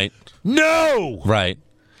 Right. No! Right.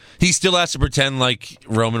 He still has to pretend like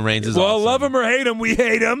Roman Reigns is awesome. Love him or hate him, we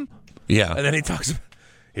hate him. Yeah. And then he talks,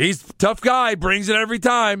 he's a tough guy, brings it every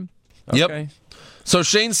time. Okay. Yep. So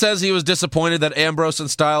Shane says he was disappointed that Ambrose and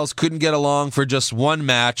Styles couldn't get along for just one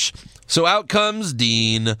match. So out comes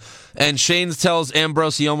Dean, and Shane tells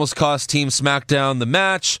Ambrose he almost cost Team SmackDown the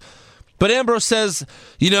match. But Ambrose says,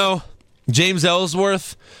 James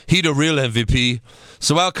Ellsworth, he the real MVP.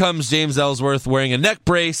 So out comes James Ellsworth wearing a neck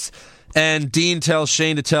brace, and Dean tells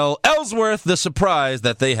Shane to tell Ellsworth the surprise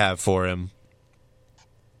that they have for him.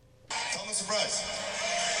 Tell him the surprise.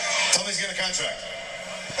 Tell him he's getting a contract.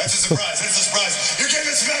 That's a surprise. That's a surprise. You're getting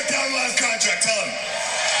a SmackDown Live contract. Tell him.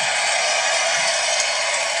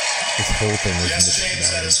 This whole thing was yes,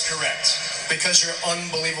 James, that is correct. Because your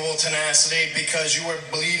unbelievable tenacity, because you were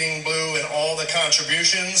bleeding blue in all the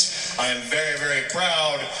contributions, I am very, very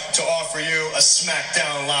proud to offer you a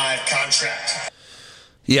SmackDown Live contract.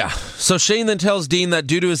 Yeah. So Shane then tells Dean that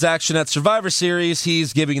due to his action at Survivor Series,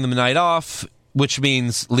 he's giving them the night off, which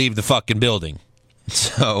means leave the fucking building.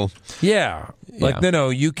 So yeah. No,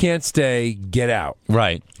 you can't stay, get out.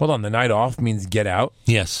 Right. Hold on, the night off means get out?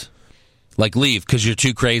 Yes. Leave, because you're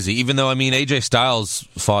too crazy. Even though, AJ Styles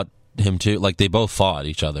fought him too. They both fought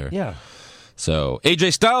each other. Yeah. So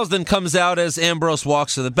AJ Styles then comes out as Ambrose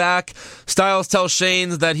walks to the back. Styles tells Shane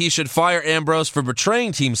that he should fire Ambrose for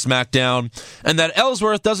betraying Team SmackDown, and that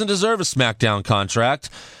Ellsworth doesn't deserve a SmackDown contract.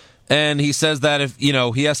 And he says that if,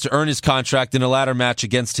 he has to earn his contract in a ladder match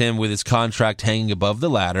against him with his contract hanging above the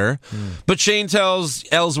ladder. But Shane tells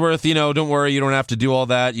Ellsworth, don't worry, you don't have to do all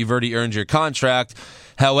that. You've already earned your contract.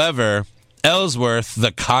 However, Ellsworth,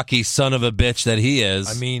 the cocky son of a bitch that he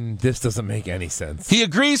is. This doesn't make any sense. He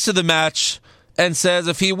agrees to the match, and says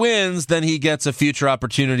if he wins, then he gets a future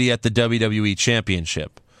opportunity at the WWE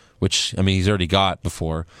Championship, which, I mean, he's already got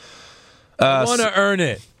before. I want to earn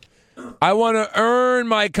it. I want to earn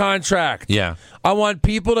my contract. Yeah. I want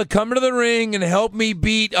people to come to the ring and help me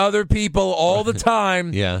beat other people all the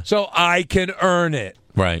time Yeah. so I can earn it.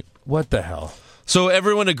 Right. What the hell? So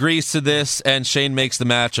everyone agrees to this, and Shane makes the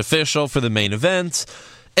match official for the main event.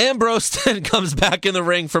 Ambrose then comes back in the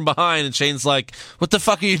ring from behind, and Shane's like, what the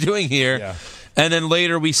fuck are you doing here? Yeah. And then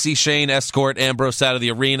later we see Shane escort Ambrose out of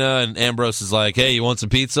the arena, and Ambrose is like, hey, you want some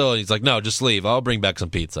pizza? And he's like, no, just leave. I'll bring back some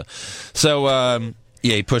pizza. So,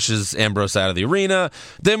 yeah, he pushes Ambrose out of the arena.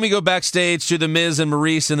 Then we go backstage to The Miz and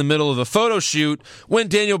Maurice in the middle of a photo shoot when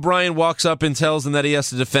Daniel Bryan walks up and tells him that he has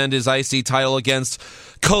to defend his IC title against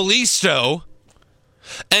Kalisto.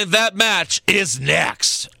 And that match is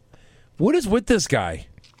next. What is with this guy?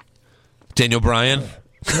 Daniel Bryan?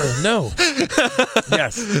 No.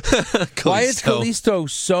 Yes. Why is Kalisto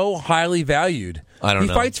so highly valued? I don't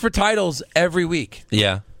know. He fights for titles every week.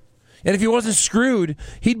 Yeah. And if he wasn't screwed,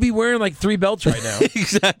 he'd be wearing like 3 belts right now.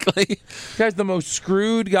 Exactly. This guy's the most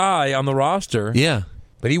screwed guy on the roster. Yeah.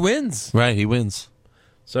 But he wins. Right, he wins.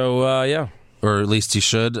 So, yeah. Or at least he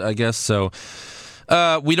should, I guess. So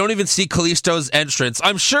we don't even see Kalisto's entrance.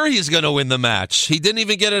 I'm sure he's going to win the match. He didn't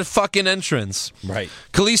even get a fucking entrance. Right.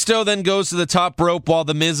 Kalisto then goes to the top rope while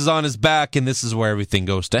The Miz is on his back, and this is where everything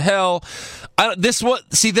goes to hell. This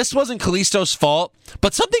wasn't Kalisto's fault,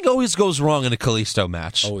 but something always goes wrong in a Kalisto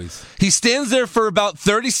match. Always. He stands there for about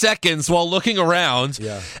 30 seconds while looking around,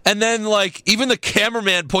 and then like even the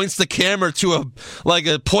cameraman points the camera to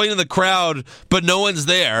a point in the crowd, but no one's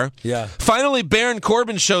there. Yeah. Finally, Baron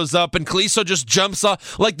Corbin shows up, and Kalisto just jumps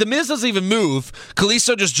off. Like The Miz doesn't even move.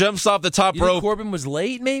 Kalisto just jumps off the top You think rope. Corbin was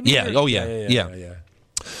late, maybe? Yeah. Or- Oh, yeah. Yeah.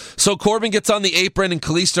 So Corbin gets on the apron, and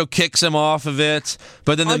Kalisto kicks him off of it.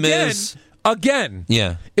 But then The Miz... Again,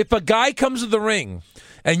 Yeah. if a guy comes to the ring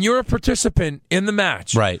and you're a participant in the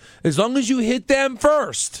match, Right. as long as you hit them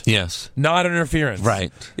first, Yes. not interference.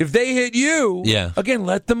 Right. If they hit you, Yeah. again,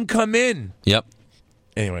 let them come in. Yep.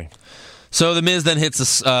 Anyway, So The Miz then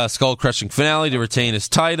hits a skull-crushing finale to retain his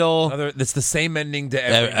title. it's the same ending to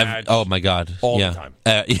every match. Oh, my God. All the Yeah. time.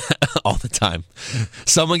 Yeah, all the time.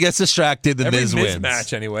 Someone gets distracted, The Every Miz Miz wins.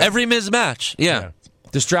 match, anyway. Every Miz match. Yeah.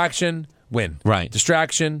 Distraction, win. Right.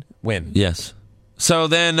 Distraction, win. Yes. So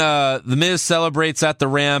then The Miz celebrates at the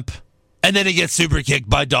ramp, and then he gets super kicked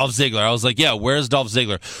by Dolph Ziggler. I was like, yeah, where's Dolph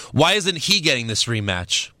Ziggler? Why isn't he getting this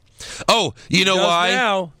rematch? Oh, you know why?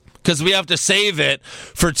 Now. Because we have to save it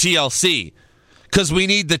for TLC. Because we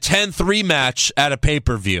need the 10th rematch at a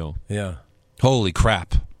pay-per-view. Yeah. Holy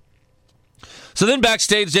crap. So then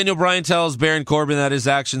backstage, Daniel Bryan tells Baron Corbin that his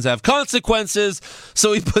actions have consequences,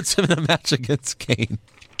 so he puts him in a match against Kane.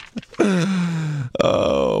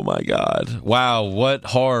 Oh, my God. Wow, what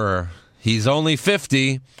horror. He's only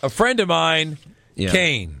 50. A friend of mine, Yeah.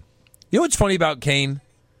 Kane. You know what's funny about Kane?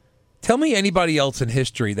 Tell me anybody else in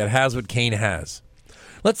history that has what Kane has.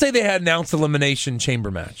 Let's say they had announced elimination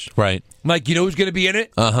chamber match. Right. Like, you know who's going to be in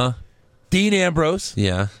it? Uh-huh. Dean Ambrose.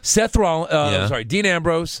 Yeah. Seth Rollins. Yeah. Sorry, Dean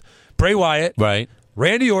Ambrose. Bray Wyatt. Right.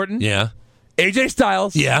 Randy Orton. Yeah. AJ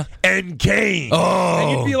Styles. Yeah. And Kane. Oh.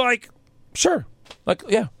 And you'd be like, sure. Like,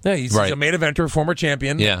 yeah, he's Right. a main eventer, former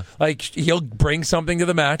champion. Yeah. Like, he'll bring something to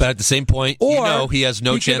the match. But at the same point, he has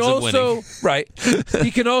no chance of winning. Right.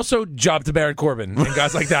 He can also job to Baron Corbin and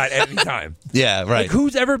guys like that at any time. Yeah, right. Like,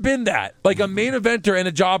 who's ever been that? Like, a main eventer and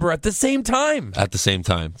a jobber at the same time. At the same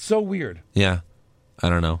time. So weird. Yeah. I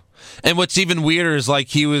don't know. And what's even weirder is like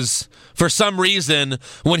he was, for some reason,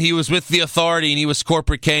 when he was with the Authority and he was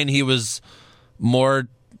Corporate Kane, he was more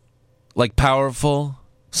like powerful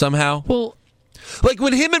somehow. Well, like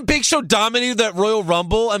when him and Big Show dominated that Royal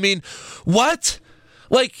Rumble, I mean, what?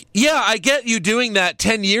 Like, yeah, I get you doing that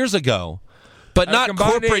 10 years ago, but at a not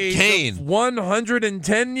combined Corporate age Kane. of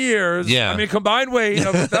 110 years. Yeah. I mean, combined weight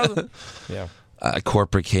of 1,000. Yeah.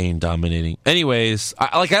 Corporate Kane dominating. Anyways,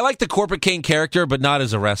 I like the Corporate Kane character, but not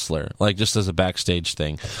as a wrestler. Like just as a backstage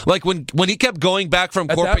thing. Like when he kept going back from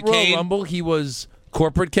At Corporate that Royal Kane. Rumble, he was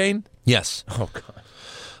Corporate Kane? Yes. Oh, God.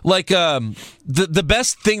 Like the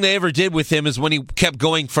best thing they ever did with him is when he kept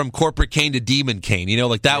going from Corporate Kane to Demon Kane. You know,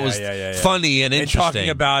 like that was funny and interesting. And talking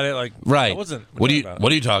about it, like, right. that wasn't. What are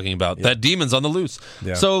you talking about? Yeah. That demon's on the loose.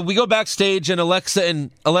 Yeah. So we go backstage, and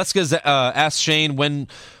Aleska's asked Shane when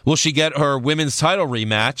will she get her women's title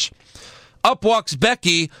rematch. Up walks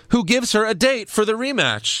Becky, who gives her a date for the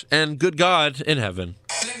rematch. And good God in heaven.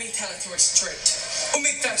 Let me tell it to her straight. I'll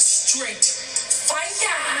make that straight.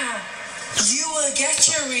 Fire! You will get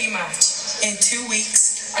your rematch in 2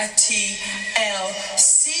 weeks at TL.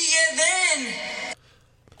 See you then.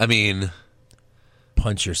 I mean,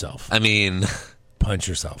 Punch yourself. I mean,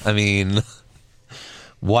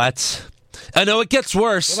 what? I know it gets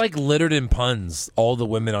worse. They're like littered in puns, all the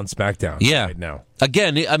women on SmackDown right now.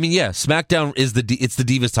 Again, I mean, SmackDown is it's the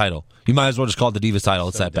Divas title. You might as well just call it the Divas title.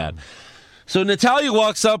 It's that bad. So Natalya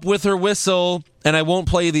walks up with her whistle, and I won't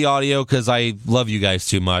play the audio because I love you guys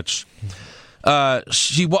too much.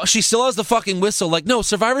 She still has the fucking whistle. Like, no,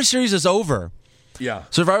 Survivor Series is over. Yeah.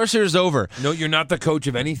 Survivor Series is over. No, you're not the coach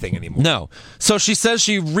of anything anymore. No. So she says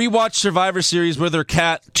she rewatched Survivor Series with her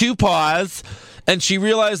cat, Two Paws, and she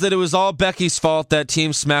realized that it was all Becky's fault that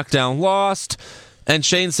Team SmackDown lost. And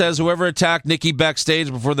Shane says whoever attacked Nikki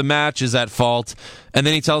backstage before the match is at fault. And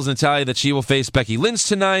then he tells Natalya that she will face Becky Lynch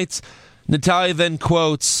tonight. Natalya then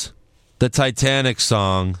quotes the Titanic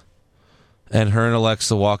song, and her and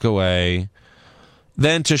Alexa walk away.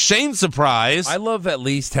 Then, to Shane's surprise... I love at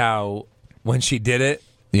least how, when she did it,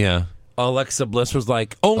 Alexa Bliss was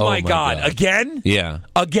like, oh my God, again? Yeah.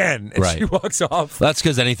 Again. And she walks off. That's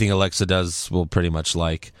because anything Alexa does will pretty much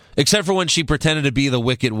like. Except for when she pretended to be the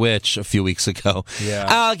Wicked Witch a few weeks ago. Yeah.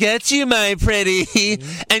 I'll get you, my pretty,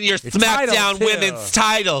 and your SmackDown title, Women's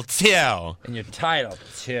title, too. And your title,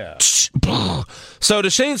 too. So to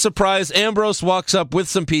Shane's surprise, Ambrose walks up with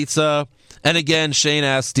some pizza, and again, Shane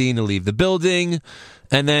asks Dean to leave the building.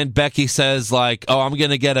 And then Becky says, like, oh, I'm going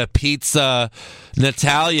to get a pizza,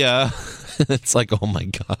 Natalya. It's like, oh, my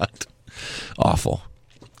God. Awful.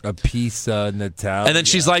 A pizza, Natalya. And then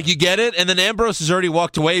she's like, you get it? And then Ambrose has already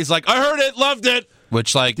walked away. He's like, I heard it, loved it.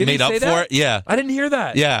 Which, like, Did made he up say for that? it. Yeah. I didn't hear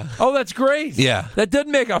that. Yeah. Oh, that's great. Yeah. That did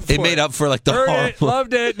make up for it. It made up for, like, the Heard horrible. it,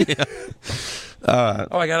 loved it.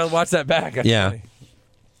 I got to watch that back. That's funny.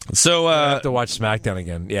 So, I have to watch SmackDown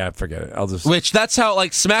again. Yeah, forget it. I'll just. Which that's how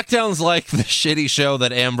like SmackDown's like the shitty show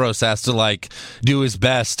that Ambrose has to like do his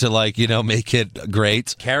best to like make it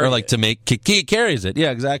great Carry or like it. to make he carries it. Yeah,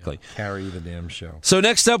 exactly. Carry the damn show. So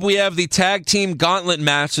next up we have the tag team gauntlet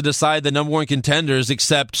match to decide the number one contenders.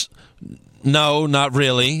 Except no, not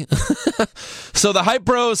really. So the Hype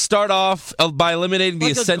Bros start off by eliminating the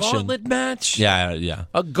Ascension. A gauntlet match. Yeah.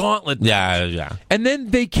 A gauntlet. Yeah. And then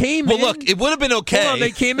they came. Well, in, look, it would have been okay. Hold on, they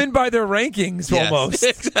came in by their rankings Yes, almost,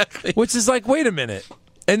 exactly. which is like, wait a minute,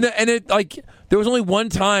 and it like there was only one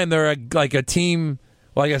time there like a team.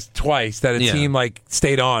 Well, I guess twice that a team like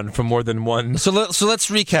stayed on for more than one. So let's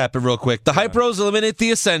recap it real quick. The Hype Bros eliminate the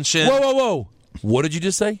Ascension. Whoa! What did you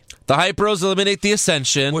just say? The Hype Bros eliminate the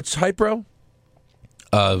Ascension. Which Hype Bro?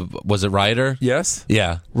 Was it Ryder? Yes.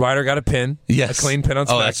 Yeah. Ryder got a pin. Yes. A clean pin on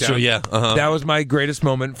SmackDown. Oh, that's true. Yeah. Uh-huh. That was my greatest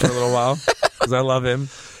moment for a little while because I love him.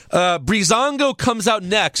 Breezango comes out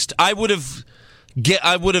next. I would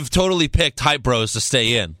have totally picked Hype Bros to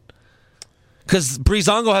stay in. Because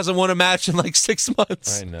Breezango hasn't won a match in like 6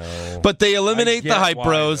 months. I know. But they eliminate the Hype why,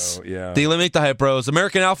 Bros. though. Yeah. They eliminate the Hype Bros.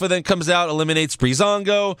 American Alpha then comes out, eliminates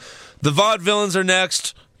Breezango. The Vaudevillains are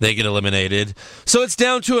next. They get eliminated. So it's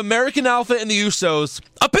down to American Alpha and the Usos.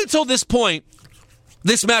 Up until this point,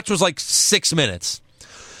 this match was like 6 minutes.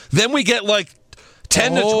 Then we get like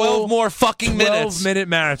 10 to 12 more fucking minutes. 12-minute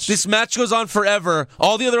match. This match goes on forever.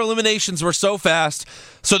 All the other eliminations were so fast.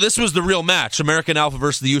 So this was the real match, American Alpha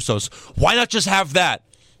versus the Usos. Why not just have that?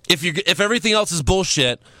 If everything else is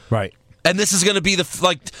bullshit, right? And this is going to be the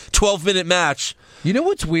 12-minute match. You know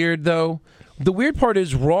what's weird though? The weird part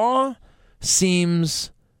is Raw seems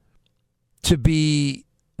to be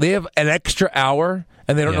they have an extra hour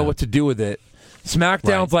and they don't know what to do with it.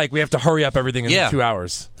 SmackDown's like we have to hurry up everything in 2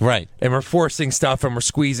 hours. Right. And we're forcing stuff and we're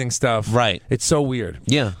squeezing stuff. Right. It's so weird.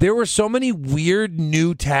 Yeah. There were so many weird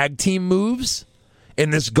new tag team moves in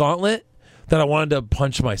this gauntlet that I wanted to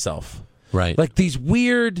punch myself. Right. Like these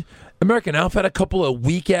weird American Alpha had a couple of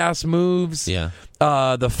weak ass moves. Yeah.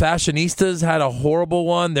 The Fashionistas had a horrible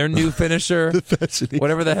one, their new finisher. The Fashionistas.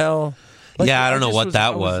 Whatever the hell. Like, I don't know what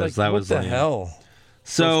that I was. like, That what was the like, hell?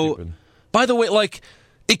 So stupid. by the way, like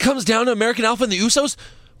it comes down to American Alpha and the Usos.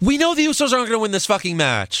 We know the Usos aren't going to win this fucking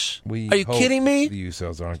match. Are you kidding me? The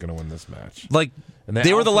Usos aren't going to win this match. Like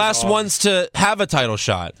they were the last ones to have a title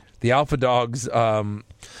shot. The Alpha Dogs,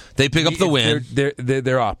 they pick up the win.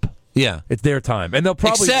 They're up. Yeah, it's their time, and they'll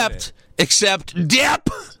probably except dip.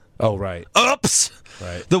 Oh right. Oops.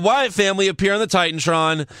 Right. The Wyatt family appear on the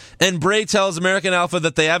Titantron, and Bray tells American Alpha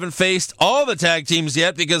that they haven't faced all the tag teams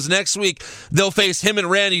yet because next week they'll face him and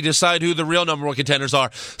Randy to decide who the real number one contenders are.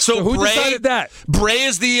 So who Bray, decided that? Bray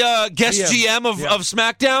is the guest GM of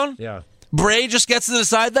SmackDown? Yeah. Bray just gets to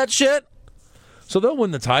decide that shit? So they'll win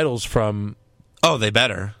the titles from... Oh, they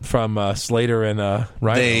better. From Slater and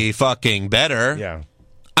Rhino. They fucking better. Yeah.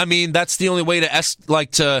 I mean, that's the only way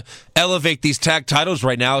to elevate these tag titles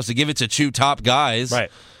right now is to give it to two top guys. Right.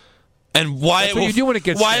 And Wyatt, what you do when it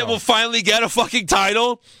gets Wyatt stale. will finally get a fucking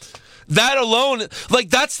title. That alone, like,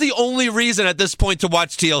 that's the only reason at this point to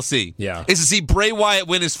watch TLC. Yeah. Is to see Bray Wyatt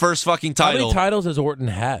win his first fucking How title. many titles has Orton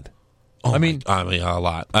had? Oh I mean, a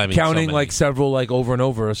lot. I mean, counting so many. like several, like over and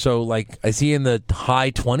over. So, like, is he in the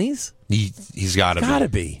high 20s? He's got to be. Gotta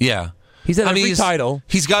be. Yeah. He's had every title.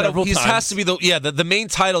 He's got several He times. has to be the main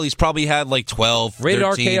title. He's probably had like 12, Rated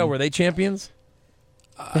 13. RKO, were they champions?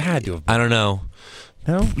 They had to have been. I don't know.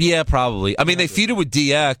 No? Yeah, probably. I mean, they feuded with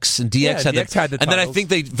DX, and DX had DX had the and then I titles. think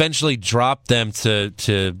they eventually dropped them to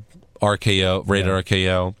RKO, rated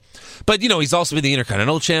RKO. But he's also been the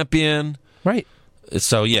Intercontinental Champion. Right.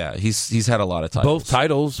 So yeah, he's had a lot of titles. Both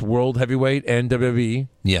titles, World Heavyweight and WWE,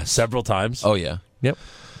 Yes. several times. Oh yeah. Yep.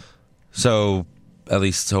 So at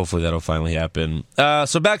least hopefully that'll finally happen.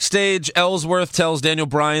 So backstage, Ellsworth tells Daniel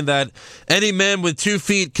Bryan that any man with 2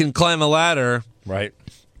 feet can climb a ladder. Right.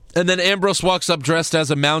 And then Ambrose walks up dressed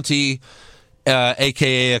as a Mountie,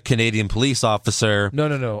 a.k.a. a Canadian police officer.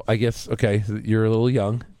 No. I guess, okay, you're a little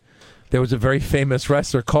young. There was a very famous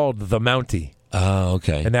wrestler called The Mountie, Oh,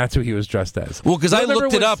 okay. and that's who he was dressed as. Well, because I Remember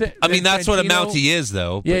looked it when up. I mean, that's what a Santino- Mountie is,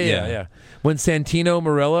 though. Yeah, But yeah. When Santino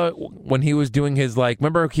Marella, when he was doing his, like,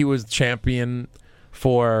 remember he was champion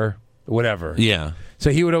for whatever. Yeah. So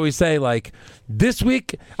he would always say, like, this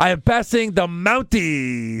week I am passing the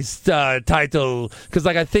Mounties title. Because,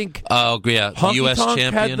 like, I think Oh, yeah. Honky U.S. Tonk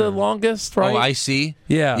champion. had the or- longest, right? Oh, I see.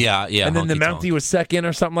 Yeah. Yeah. And then the Honky Mountie Tonk. was second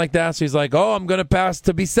or something like that. So he's like, oh, I'm going to pass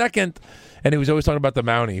to be second. And he was always talking about the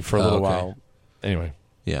Mountie for a little okay. while. Anyway.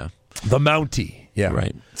 Yeah. The Mountie. Yeah.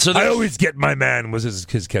 Right. So I there's- always get my man was his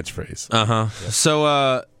catchphrase.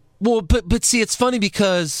 So, well, but see, it's funny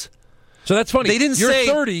because. So that's funny. They didn't You're say-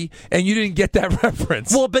 30 and you didn't get that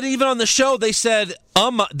reference. Well, but even on the show, they said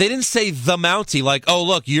they didn't say the Mountie. Like, oh,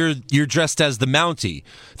 look, you're dressed as the Mountie.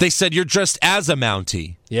 They said you're dressed as a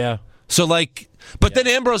Mountie. yeah. So like, but then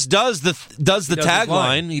Ambrose does the does his tagline.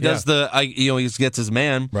 line. He does he gets his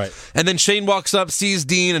man. Right. And then Shane walks up, sees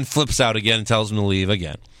Dean, and flips out again and tells him to leave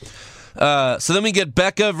again. So then we get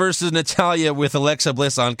Becca versus Natalya with Alexa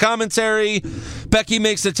Bliss on commentary. Becky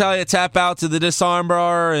makes Natalya tap out to the disarm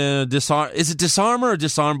bar. Is it disarmer or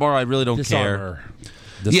disarm bar? I really don't care.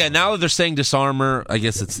 Yeah, now that they're saying disarmer, I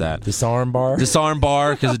guess it's that. Disarm bar. Disarm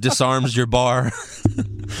bar because it disarms your bar.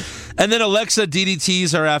 And then Alexa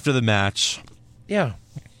DDTs her after the match. Yeah.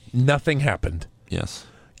 Nothing happened. Yes.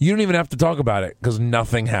 You don't even have to talk about it because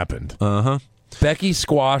nothing happened. Uh-huh. Becky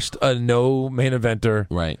squashed a no main eventer,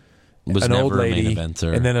 Right. Was an never old a lady, main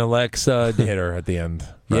eventer. and then Alexa hit her at the end.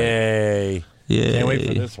 Yay. Yay. Can't wait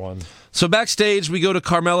for this one. So backstage, we go to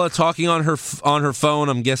Carmella talking on her phone.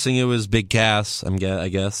 I'm guessing it was Big Cass. I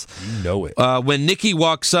guess. You know it. When Nikki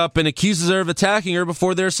walks up and accuses her of attacking her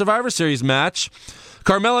before their Survivor Series match,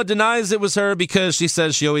 Carmella denies it was her because she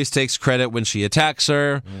says she always takes credit when she attacks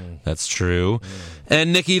her. That's true.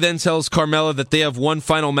 And Nikki then tells Carmella that they have one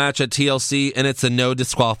final match at TLC, and it's a no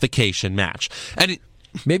disqualification match. And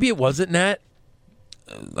Maybe it wasn't Nat.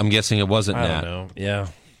 I'm guessing it wasn't I that. don't know. Yeah.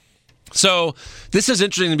 So this is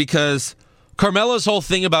interesting because Carmella's whole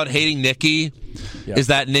thing about hating Nikki is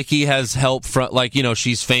that Nikki has help from, like,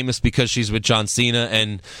 she's famous because she's with John Cena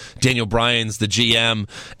and Daniel Bryan's the GM.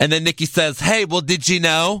 And then Nikki says, hey, well, did you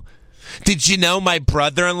know? Did you know my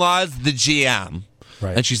brother-in-law is the GM?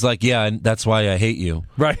 Right. And she's like, yeah, and that's why I hate you.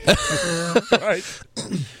 Right. Right.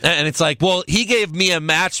 And it's like, well, he gave me a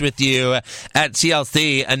match with you at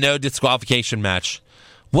TLC, a no disqualification match.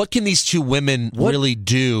 What can these two women really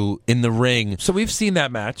do in the ring So we've seen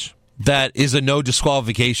that match. that is a no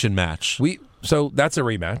disqualification match? So that's a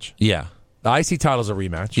rematch. Yeah. The IC title's a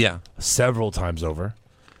rematch. Yeah. Several times over.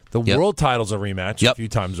 The Yep. world title's a rematch a few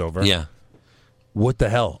times over. Yeah. What the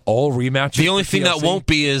hell? All rematches? The only for thing that TLC? won't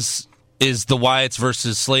be is the Wyatts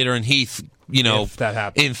versus Slater and Heath, If that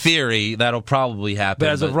happens. in theory, that'll probably happen. But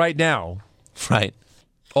as of right now, right.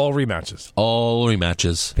 all rematches. All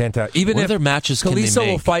rematches. Fantastic. Even What if other matches can they Kalisto will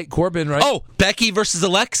make? fight Corbin, right? Oh, Becky versus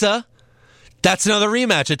Alexa. That's another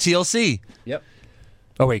rematch at TLC. Yep.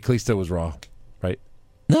 Oh, wait. Kalisto was Raw, right?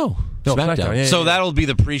 No. No, SmackDown. SmackDown, yeah, So yeah. that'll be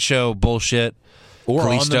the pre-show bullshit. Or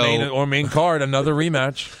on the Kalisto. main card, another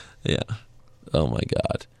rematch. Yeah. Oh, my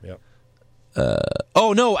God. Yep.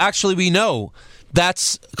 Oh, no. Actually, we know.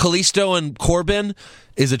 That's Kalisto and Corbin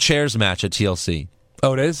is a chairs match at TLC.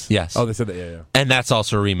 Oh, it is? Yes. Oh, they said that. Yeah, yeah. And that's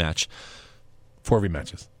also a rematch. 4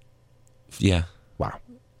 rematches. Yeah. Wow.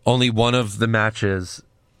 Only one of the matches,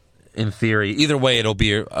 in theory. Either way, it'll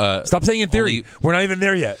be. Stop saying in theory. only- We're not even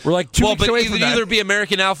there yet. We're like 2 Well, weeks but away from that. either be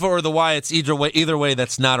American Alpha or the Wyatts. Either way,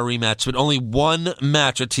 that's not a rematch. But only one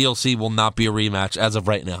match at TLC will not be a rematch as of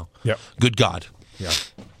right now. Yep. Good God. Yeah.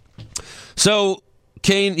 So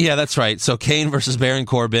Kane, yeah, that's right. So Kane versus Baron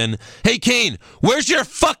Corbin. Hey, Kane, where's your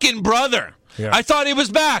fucking brother? Yeah. I thought he was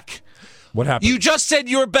back. What happened? You just said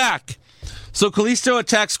you were back. So Kalisto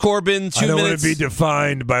attacks Corbin. 2 minutes. I don't want to be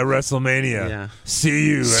defined by WrestleMania. Yeah. See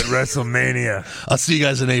you at WrestleMania. I'll see you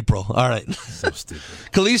guys in April. All right. So stupid.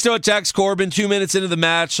 Kalisto attacks Corbin 2 minutes into the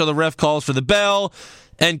match, so the ref calls for the bell,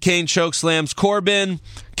 and Kane chokeslams Corbin.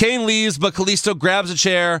 Kane leaves, but Kalisto grabs a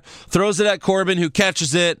chair, throws it at Corbin, who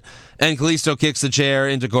catches it, and Kalisto kicks the chair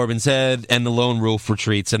into Corbin's head, and the Lone Wolf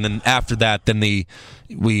retreats. And then after that,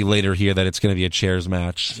 we later hear that it's going to be a chairs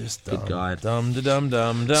match. Just Good God. Dum.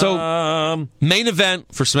 So, main event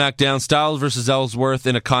for SmackDown, Styles versus Ellsworth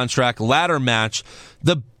in a contract ladder match.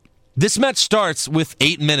 This match starts with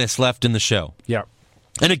 8 minutes left in the show. Yeah.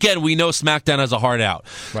 And again, we know SmackDown has a hard out.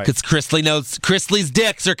 Right. Because Chrisley's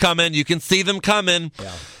dicks are coming. You can see them coming.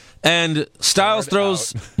 Yeah. And Styles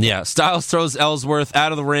throws Ellsworth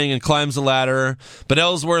out of the ring and climbs the ladder, but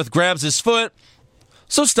Ellsworth grabs his foot,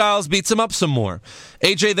 so Styles beats him up some more.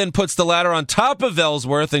 AJ then puts the ladder on top of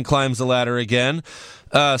Ellsworth and climbs the ladder again.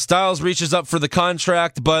 Styles reaches up for the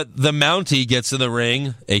contract, but the Mountie gets in the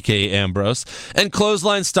ring, a.k.a. Ambrose, and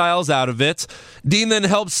clotheslines Styles out of it. Dean then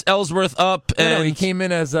helps Ellsworth up, and No, he came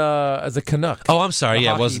in as a Canuck. Oh, I'm sorry.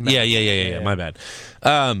 Yeah, it was. hockey Yeah. match. My bad.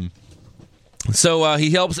 So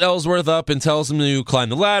he helps Ellsworth up and tells him to climb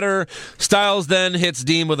the ladder. Styles then hits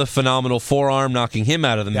Dean with a phenomenal forearm, knocking him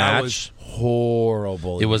out of the That match. was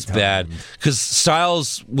horrible. It was bad because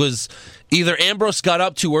Styles was either Ambrose got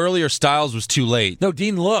up too early or Styles was too late. No,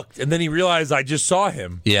 Dean looked, and then he realized I just saw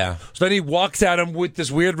him. Yeah. So then he walks at him with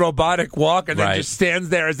this weird robotic walk, and then Right. just stands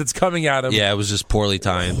there as it's coming at him. Yeah, it was just poorly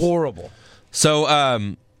timed. Horrible.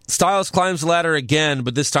 So Styles climbs the ladder again,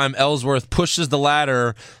 but this time Ellsworth pushes the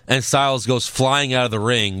ladder and Styles goes flying out of the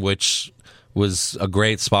ring, which was a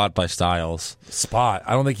great spot by Styles. Spot.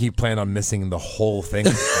 I don't think he planned on missing the whole thing.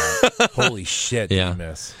 Holy shit, Yeah. did he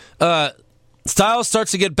miss? Styles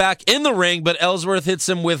starts to get back in the ring, but Ellsworth hits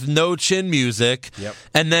him with no chin music. Yep.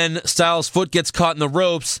 And then Styles' foot gets caught in the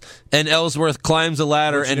ropes, and Ellsworth climbs the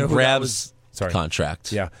ladder But you and know who that grabs was? Sorry.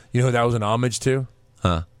 contract. Yeah. You know who that was an homage to?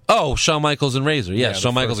 Huh. Oh, Shawn Michaels and Razor. Yeah, Yeah,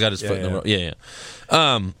 Shawn the Michaels first- got his foot in the yeah.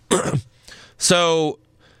 rope. Yeah. So,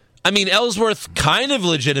 I mean, Ellsworth kind of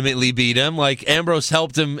legitimately beat him. Like, Ambrose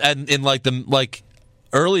helped him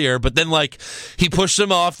earlier, but then he pushed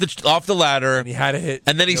him off the ladder. And he had to hit.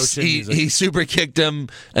 And then no chin music. he super kicked him,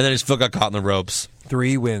 and then his foot got caught in the ropes.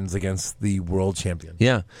 3 wins against the world champion.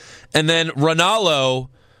 Yeah. And then Ronaldo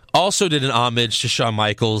also did an homage to Shawn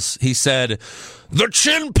Michaels. He said, "The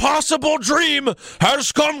Chin Possible dream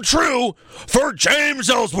has come true for James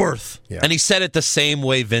Ellsworth." Yeah. And he said it the same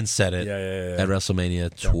way Vince said it Yeah. at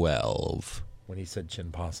WrestleMania 12. When he said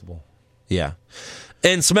chin possible. Yeah.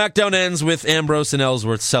 And SmackDown ends with Ambrose and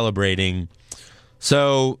Ellsworth celebrating.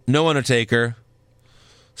 So, no Undertaker.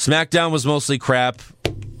 SmackDown was mostly crap.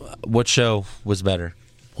 What show was better?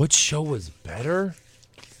 What show was better?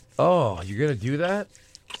 Oh, you're going to do that?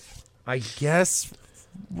 I guess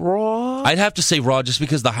Raw? I'd have to say Raw just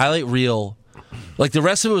because the highlight reel, the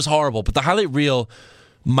rest of it was horrible, but the highlight reel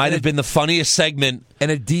might have been the funniest segment And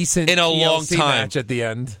a decent in a long TLC time. match at the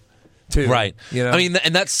end, too. Right. You know? I mean,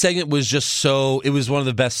 and that segment was just it was one of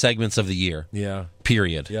the best segments of the year. Yeah.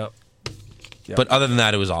 Period. Yep. But other than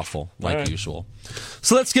that, it was awful, like right. usual.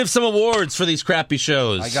 So let's give some awards for these crappy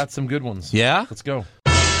shows. I got some good ones. Yeah? Let's go.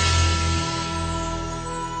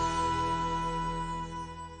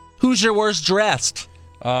 Who's your worst dressed?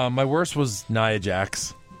 My worst was Nia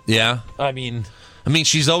Jax. Yeah? I mean,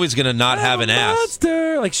 she's always going to not have an ass.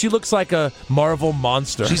 Monster. She looks like a Marvel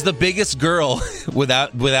monster. She's the biggest girl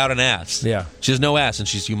without an ass. Yeah. She has no ass, and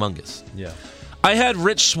she's humongous. Yeah. I had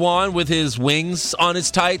Rich Swann with his wings on his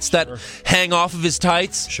tights that hang off of his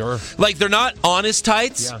tights. Sure. They're not on his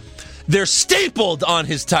tights. Yeah. They're stapled on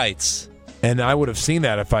his tights. And I would have seen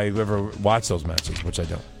that if I ever watched those matches, which I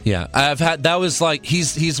don't. Yeah, that was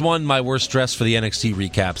he's won my worst dress for the NXT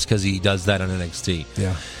recaps because he does that on NXT.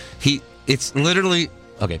 Yeah. It's literally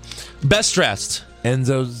okay. Best dressed.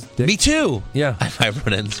 Enzo's dick. Me too. Yeah. I wrote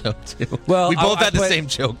Enzo too. Well, we both I had the put- same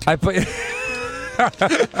joke. I put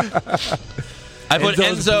I put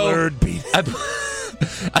Enzo's Enzo. blurred penis.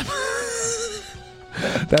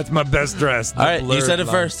 That's my best dress. All right, you said it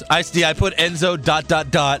Lana. first. I put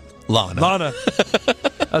Enzo ... Lana. Lana.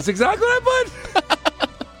 That's exactly what I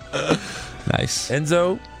put. Nice.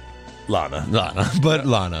 Enzo, Lana.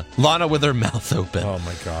 Lana with her mouth open. Oh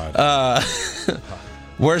my god.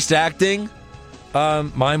 Worst acting.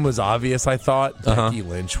 Mine was obvious. I thought Becky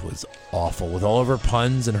Lynch was awful with all of her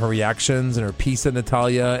puns and her reactions and her piece of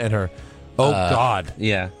Natalia and her. Oh God.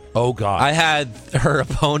 Yeah. Oh, God. I had her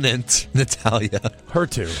opponent, Natalia. Her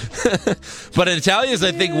too. But Natalia's,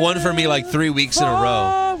 I think, won for me like 3 weeks in a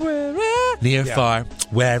row. Near, far,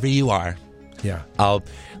 wherever you are. Yeah. I'll.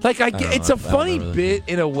 Like, it's a funny bit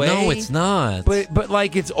in a way. No, it's not. But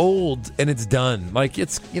like, it's old and it's done. Like,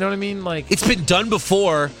 it's, you know what I mean? Like, It's been done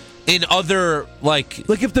before in other, like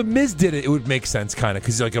if The Miz did it, it would make sense, kind of,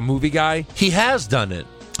 because he's like a movie guy. he has done it.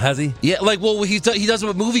 Has he? Yeah, like, well, he does it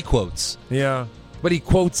with movie quotes. Yeah. But he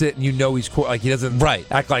quotes it, and you know he's like, he doesn't Right.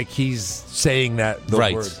 act like he's saying that the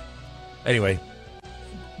Right. word. Anyway,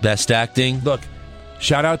 Best acting. look,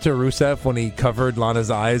 shout out to Rusev when he covered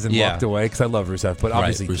Lana's eyes and Yeah. walked away, because I love Rusev, but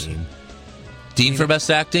obviously Rusev. Dean. Dean for best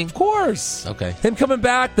acting? Of course. Okay. Him coming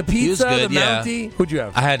back, the pizza, good, the yeah. Mountie. Who'd you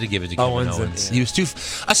have? I had to give it to Kevin Owens Owens. and- He was too,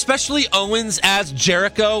 especially Owens as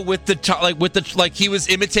Jericho with the he was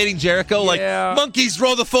imitating Jericho. Yeah. Like, monkeys,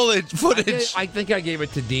 roll the footage. I think I gave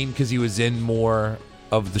it to Dean because he was in more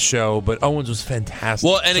of the show, but Owens was fantastic.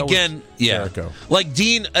 Well, and So again, was yeah, Jericho. like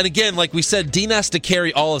Dean, and again, like we said, Dean has to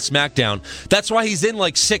carry all of SmackDown. That's why he's in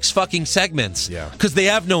like 6 fucking segments. Yeah. because they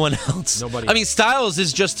have no one else. Nobody I mean, Styles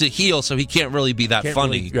is just a heel, so he can't really be that Can't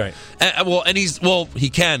funny. really- right. And he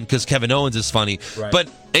can because Kevin Owens is funny, Right. but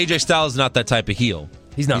AJ Styles is not that type of heel.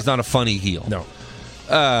 He's not. He's not a funny heel. No.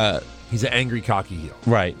 He's an angry, cocky heel.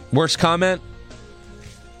 Right. Worst comment?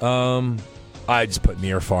 I just put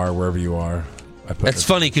near, far, wherever you are. I put That's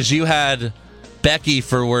funny because you had Becky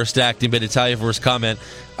for worst acting, but Natalia for worst comment.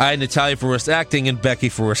 I had Natalia for worst acting and Becky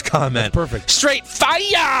for worst comment. That's perfect. Straight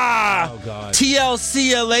fire! Oh, God. TLC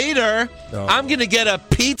you later. Oh. I'm going to get a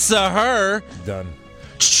pizza, her. Done.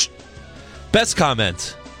 Shh. Best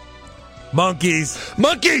comment. Monkeys.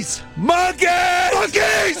 Monkeys! Monkeys!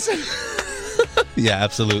 Monkeys! Yeah,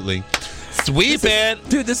 absolutely. Sweep it.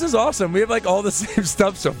 Dude, this is awesome. We have like all the same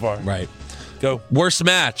stuff so far. Right. Go. Worst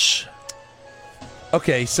match.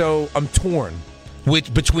 Okay, so I'm torn.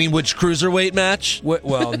 Between which cruiserweight match?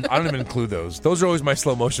 Well, I don't even include those. Those are always my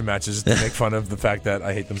slow motion matches to make fun of the fact that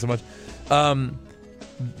I hate them so much.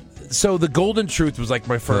 So the Golden Truth was like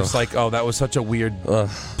my first, that was such a weird,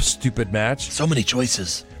 stupid match. So many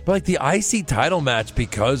choices. But like the IC title match,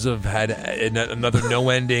 because of had another no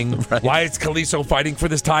ending. Right. Why is Kalisto fighting for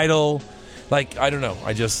this title? Like, I don't know.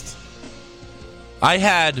 I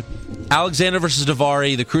had Alexander versus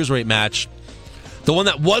Daivari, the cruiserweight match. The one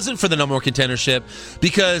that wasn't for the number one contendership,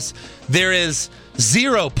 because there is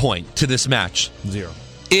 0 point to this match. 0.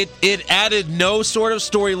 It added no sort of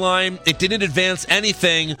storyline. It didn't advance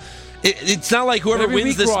anything. It's not like whoever Every wins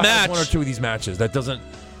week this Raw has match. one or two of these matches that doesn't.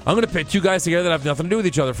 I'm going to pit 2 guys together that have nothing to do with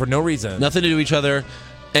each other for no reason. Nothing to do with each other.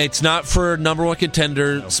 It's not for number one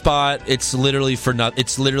contender spot. It's literally for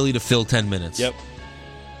It's literally to fill 10 minutes. Yep.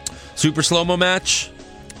 Super slow-mo match.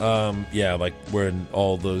 Yeah, like when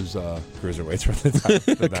all those cruiserweights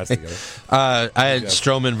were the match together. I had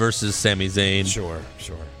Strowman versus Sami Zayn. Sure.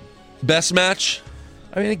 Best match.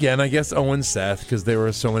 I mean, again, I guess Owen Seth, because there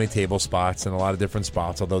were so many table spots and a lot of different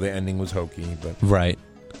spots, although the ending was hokey. But Right.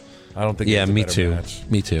 I don't think Yeah, it was a me better too. match.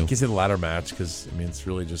 Me too. You can say the ladder match, because, I mean, it's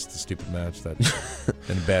really just a stupid match that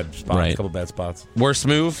and bad spots, Right. a couple bad spots. Worst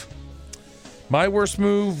move. My worst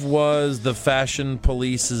move was the Fashion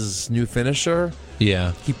Police's new finisher.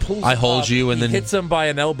 Yeah. He pulls I him hold up, you and he then hits him by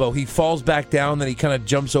an elbow. He falls back down, then he kind of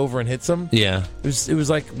jumps over and hits him. Yeah. It was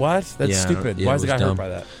like, what? That's Yeah, stupid. yeah, Why it is the was guy dumb. hurt by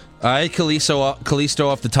that? I had Kalisto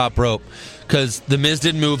off the top rope because the Miz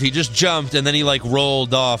didn't move. He just jumped and then he like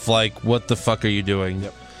rolled off. Like, what the fuck are you doing?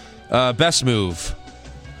 Yep. Best move.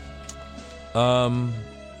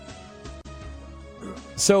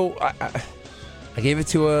 So I gave it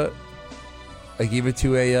to a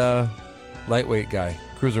lightweight guy,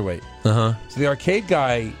 cruiserweight. Uh-huh. So the arcade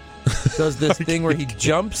guy does this thing where he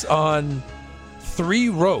jumps on 3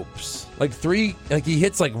 ropes, like he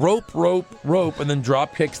hits like rope, and then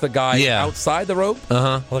drop kicks the guy outside the rope.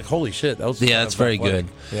 Uh-huh. I'm like, holy shit, that was That's very athletic.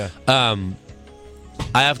 good. Yeah.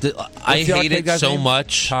 I have to. I What's the hate arcade it guy's so name?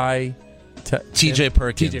 much. TJ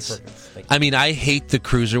Perkins. Thank you. I mean, I hate the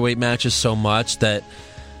cruiserweight matches so much that,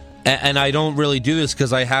 and I don't really do this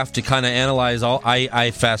because I have to kind of analyze all.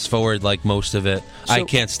 I fast forward like most of it. I So-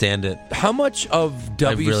 can't stand it. How much of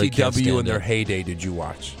really can't WCW in stand their it. heyday did you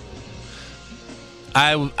watch?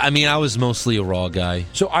 I mean, I was mostly a Raw guy.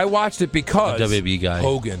 So I watched it because A WWE guy.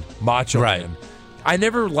 Hogan, Macho Right. Man. I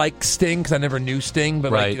never liked Sting because I never knew Sting,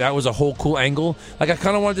 but Right. like, that was a whole cool angle. Like I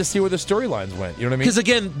kind of wanted to see where the storylines went. You know what I mean? Because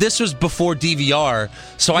again, this was before DVR,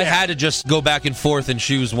 so I had to just go back and forth and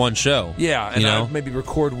choose one show. Yeah, and you know? I'd maybe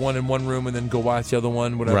record one in one room and then go watch the other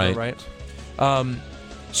one, whatever, right?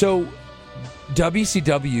 So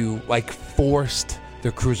WCW like forced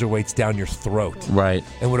their cruiserweights down your throat. Right.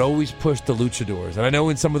 And would always push the luchadors. And I know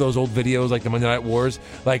in some of those old videos, like the Monday Night Wars,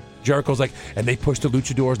 like Jericho's like, and they pushed the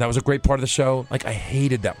luchadors, and that was a great part of the show. Like, I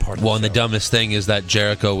hated that part of the show. Well, and the dumbest thing is that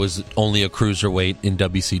Jericho was only a cruiserweight in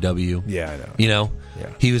WCW. Yeah, I know. You know? Yeah.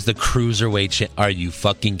 He was the cruiserweight. Are you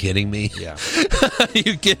fucking kidding me? Yeah.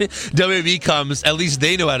 You kidding? WWE comes. At least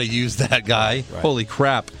they know how to use that guy. Right. Holy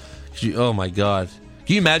crap! Oh my god!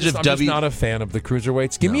 Can you imagine I'm if just not a fan of the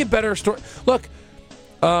cruiserweights. Give me a better story. Look,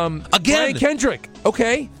 again, Brian Kendrick.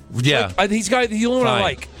 Okay. Yeah. Like, he's got the only one I Fine.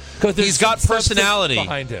 like because He's got personality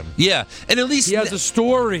behind him. Yeah, and at least He has a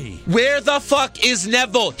story. where the fuck is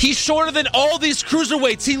Neville? He's shorter than all these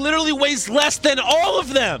cruiserweights. He literally weighs less than all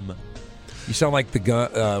of them. You sound like the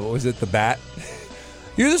gun. What was it? The Bat.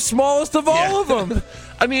 You're the smallest of all of them.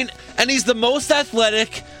 I mean, and he's the most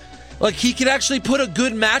athletic. Like, he could actually put a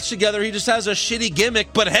good match together. He just has a shitty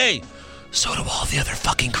gimmick. But hey, so do all the other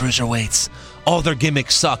fucking cruiserweights. All their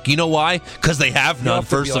gimmicks suck. You know why? Because they have none,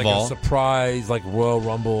 first of all. A surprise, like Royal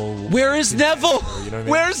Rumble. Where is Neville? You know what I mean?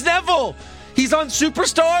 Where's Neville? He's on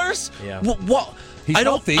Superstars? Yeah. What? He's I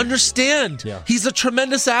don't healthy. understand. Yeah. He's a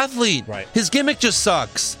tremendous athlete. Right. His gimmick just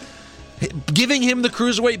sucks. Giving him the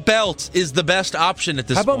cruiserweight belt is the best option at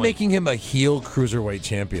this point. How about making him a heel cruiserweight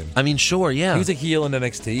champion? I mean, sure, yeah. He was a heel in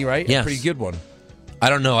NXT, right? Yes. A pretty good one.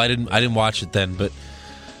 I don't know. I didn't watch it then, but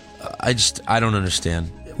I don't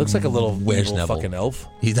understand. Looks like a little Where's evil Neville? fucking elf.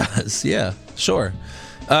 He does, yeah, sure.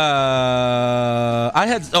 So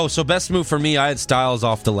best move for me, I had Styles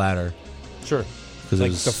off the ladder. Sure. Because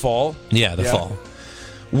Like the fall? Yeah, the Yeah. fall.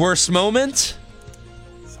 Worst moment?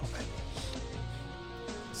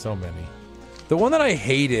 So many. The one that I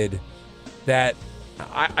hated that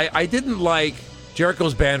I didn't like,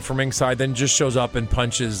 Jericho's banned from ringside, then just shows up and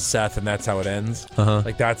punches Seth, and that's how it ends.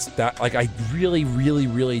 Like, that's that. Like, I really, really,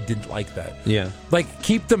 really didn't like that. Yeah. Like,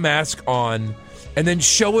 keep the mask on and then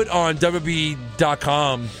show it on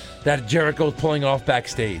WWE.com that Jericho's pulling off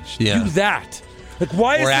backstage. Yeah. Do that. Like,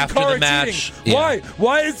 why is Or Sin after the Cara match. cheating? Yeah.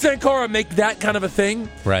 Why did Sin Cara make that kind of a thing?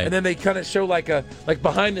 Right. And then they kind of show like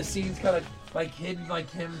behind the scenes kind of like hidden, like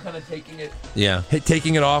him kind of taking it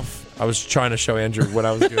off. I was trying to show Andrew what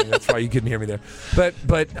I was doing. That's why you couldn't hear me there. But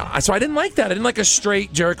so I didn't like that. I didn't like a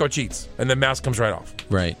straight Jericho cheats and the mask comes right off.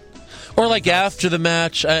 Right. Or like after the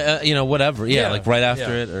match, whatever. Yeah, Yeah. like right after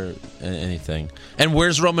Yeah. it or anything. And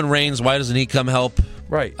where's Roman Reigns? Why doesn't he come help?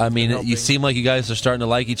 Right. I mean, Helping. you seem like you guys are starting to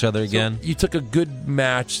like each other again. So you took a good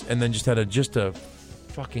match and then just had a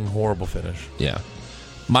fucking horrible finish. Yeah.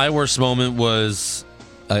 My worst moment was,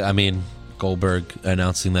 Goldberg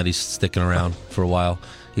announcing that he's sticking around for a while.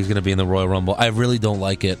 He's going to be in the Royal Rumble. I really don't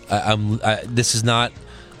like it. This is not.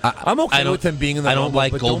 I'm okay with him being in the I don't Rumble,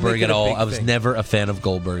 like but don't Goldberg make it at a all. big I was thing. never a fan of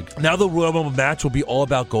Goldberg. Now the Royal Rumble match will be all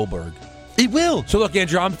about Goldberg. It will. So look,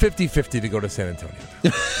 Andrew, I'm 50-50 to go to San Antonio.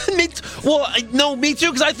 Me too,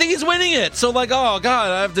 because I think he's winning it. So, like, oh, God,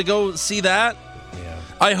 I have to go see that. Yeah.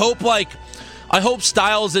 I hope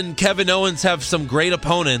Styles and Kevin Owens have some great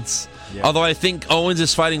opponents. Yeah. Although I think Owens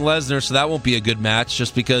is fighting Lesnar, so that won't be a good match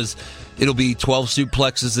just because it'll be 12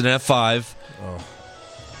 suplexes and F5. Oh.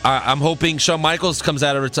 I'm hoping Shawn Michaels comes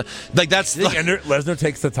out of it. Like, that's You think Lesnar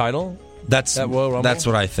takes the title? that's at Royal Rumble? that's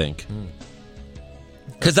what I think.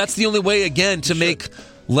 Because that's the only way, again, to make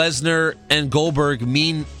Lesnar and Goldberg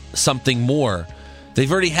mean something more.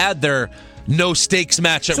 They've already had their no stakes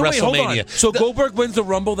match at Wait, hold on. WrestleMania. So Goldberg wins the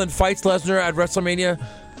Rumble, then fights Lesnar at WrestleMania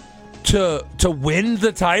to win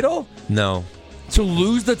the title? No. To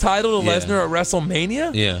lose the title to Yeah. Lesnar at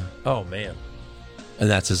WrestleMania? Yeah. Oh, man. And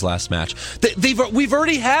that's his last match. We've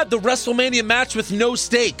already had the WrestleMania match with no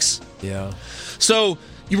stakes. Yeah. So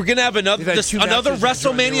you were gonna have another They've had two another matches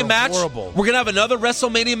and they WrestleMania were match. horrible. We're gonna have another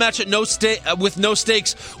WrestleMania match at with no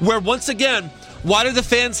stakes. Where once again, why did the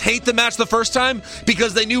fans hate the match the first time?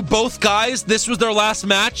 Because they knew both guys. This was their last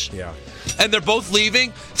match. Yeah. And they're both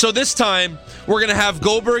leaving. So this time we're gonna have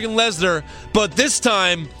Goldberg and Lesnar. But this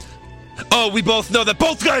time, we both know that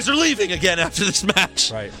both guys are leaving again after this match.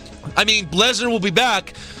 Right. I mean, Lesnar will be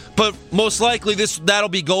back, but most likely that'll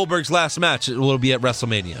be Goldberg's last match. It will be at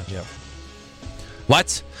WrestleMania. Yeah.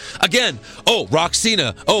 What? Again? Oh, Rock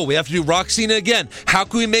Cena. Oh, we have to do Rock Cena again. How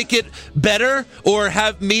can we make it better or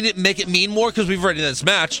make it mean more? Because we've already done this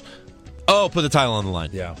match. Oh, put the title on the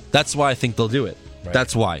line. Yeah. That's why I think they'll do it. Right.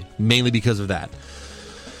 That's why. Mainly because of that.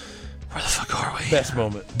 Where the fuck are we? Best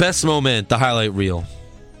moment. Best moment, the highlight reel.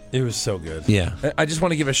 It was so good. Yeah. I just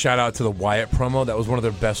want to give a shout out to the Wyatt promo. That was one of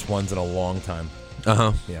their best ones in a long time.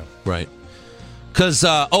 Uh-huh. Yeah. Right. Because,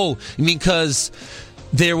 because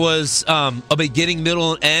there was a beginning,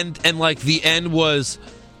 middle, and end, and, like, the end was,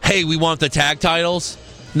 hey, we want the tag titles.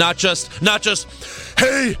 Not just,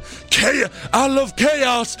 hey, I love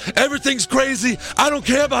chaos. Everything's crazy. I don't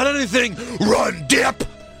care about anything. Run, dip.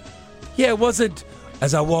 Yeah, it wasn't.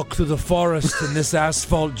 As I walk through the forest in this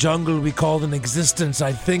asphalt jungle we call an existence,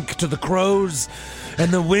 I think to the crows and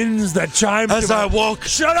the winds that chime. As I walk,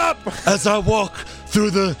 shut up! As I walk through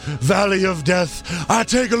the valley of death, I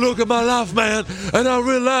take a look at my life, man, and I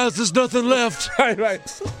realize there's nothing left.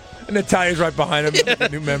 Right. And Natalia's right behind him, a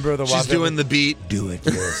new member of the She's doing the beat. Do it,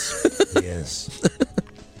 yes. Yes.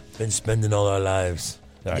 Been spending all our lives.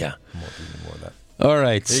 All right. Yeah. More of that. All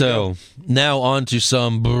right, so now on to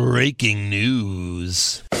some breaking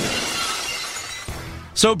news.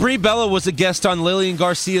 So Brie Bella was a guest on Lillian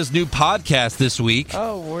Garcia's new podcast this week.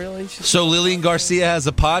 Oh, really? So Lillian Garcia has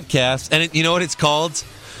a podcast, and you know what it's called?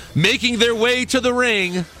 Making Their Way to the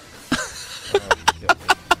Ring.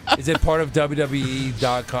 Is it part of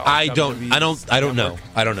WWE.com? I don't know.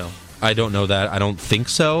 I don't know that. I don't think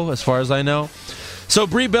so, as far as I know. So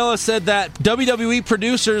Brie Bella said that WWE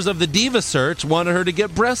producers of the Diva Search wanted her to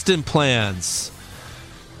get breast implants.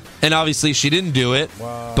 And obviously she didn't do it,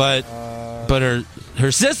 but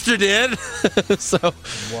her sister did. So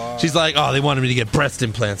she's like, oh, they wanted me to get breast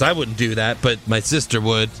implants. I wouldn't do that, but my sister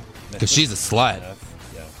would, because she's a slut.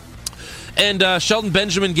 And Shelton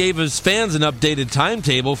Benjamin gave his fans an updated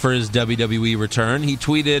timetable for his WWE return. He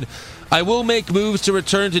tweeted, I will make moves to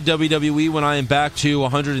return to WWE when I am back to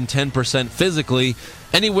 110% physically,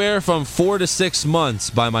 anywhere from 4 to 6 months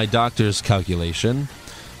by my doctor's calculation.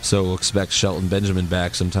 So we'll expect Shelton Benjamin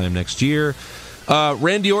back sometime next year.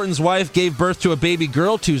 Randy Orton's wife gave birth to a baby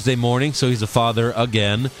girl Tuesday morning, so he's a father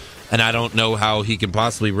again. And I don't know how he can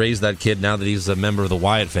possibly raise that kid now that he's a member of the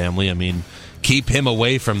Wyatt family. I mean, keep him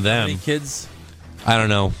away from them. How many kids? I don't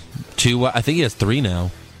know. 2. I think he has 3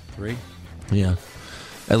 now. 3? Yeah.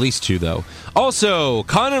 At least 2, though. Also,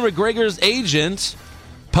 Conor McGregor's agent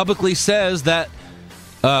publicly says that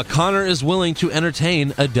Conor is willing to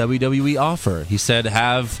entertain a WWE offer. He said,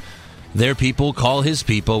 have their people call his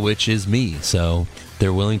people, which is me. So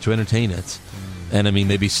they're willing to entertain it. And, I mean,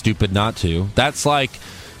 they'd be stupid not to. That's like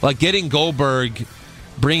getting Goldberg,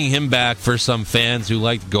 bringing him back for some fans who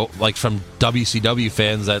like from WCW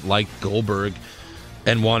fans that like Goldberg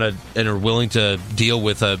and are willing to deal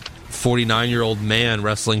with a 49-year-old man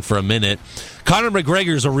wrestling for a minute. Conor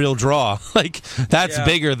McGregor's a real draw. That's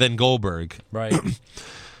bigger than Goldberg. Right.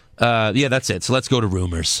 That's it. So let's go to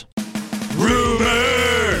rumors.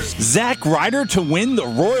 Rumors! Zack Ryder to win the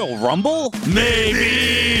Royal Rumble?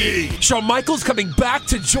 Maybe! Shawn Michaels coming back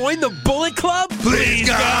to join the Bullet Club? Please,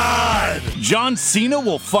 God! John Cena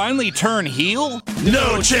will finally turn heel?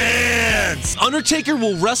 No chance! Undertaker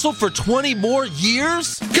will wrestle for 20 more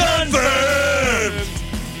years? Confirmed!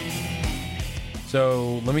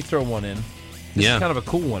 So let me throw one in. This Yeah. is kind of a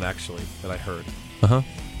cool one, actually, that I heard. Uh-huh.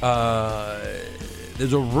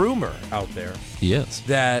 There's a rumor out there Yes.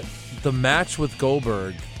 that the match with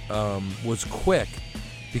Goldberg was quick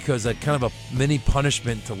because a kind of a mini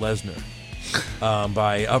punishment to Lesnar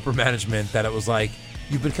by upper management, that it was like,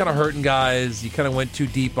 you've been kind of hurting guys, you kind of went too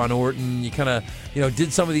deep on Orton, you kind of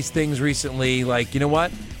did some of these things recently, like, you know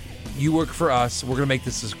what, you work for us, we're going to make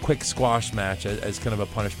this a quick squash match as kind of a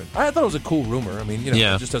punishment. I thought it was a cool rumor. I mean,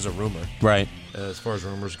 just as a rumor. Right. As far as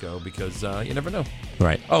rumors go, because you never know.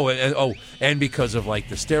 Right. And because of the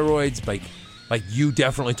steroids, like you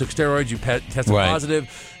definitely took steroids, you tested Right. positive.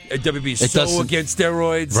 WB is It so doesn't- against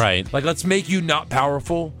steroids. Right. Like, let's make you not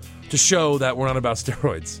powerful to show that we're not about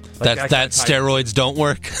steroids. Like, That steroids don't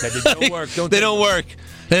work. That they don't work. They don't work.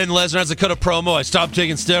 And Lesnar has to cut a promo. I stopped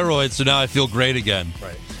taking steroids, so now I feel great again.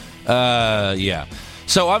 Right. Yeah.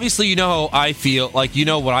 So obviously, you know how I feel. Like, you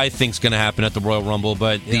know what I think's going to happen at the Royal Rumble.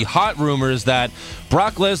 But the hot rumor is that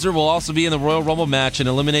Brock Lesnar will also be in the Royal Rumble match and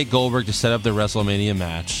eliminate Goldberg to set up the WrestleMania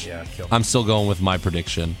match. Yeah, kill me. I'm still going with my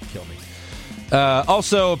prediction. Kill me.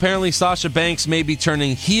 Also, apparently, Sasha Banks may be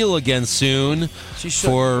turning heel again soon. She should.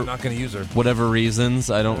 For We're not going to use her. whatever reasons.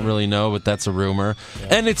 I don't really know, but that's a rumor.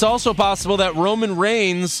 Yeah. And it's also possible that Roman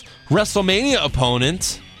Reigns' WrestleMania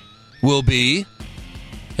opponent will be...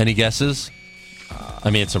 Any guesses? I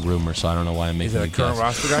mean, it's a rumor, so I don't know why I'm making Is it a current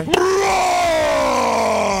roster guy? Braun!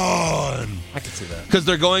 I can see that. Because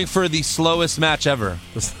they're going for the slowest match ever.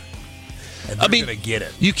 And they're going to get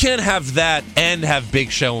it. You can't have that and have Big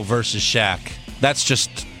Show versus Shaq. That's just...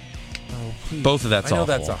 both of that's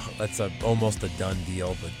awful. I know that's almost a done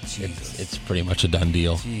deal, but Jesus. It's pretty much a done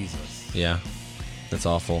deal. Jesus. Yeah. That's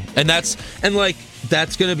awful. And that's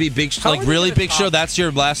going to be Big Show. Like, really, Big Show? That's your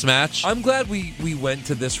last match? I'm glad we went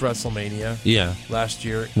to this WrestleMania last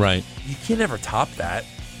year. Right. You can't ever top that.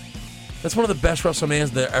 That's one of the best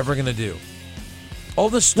WrestleManias they're ever going to do. All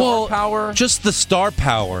the star power. Just the star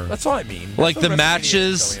power. That's all I mean. Like That's the what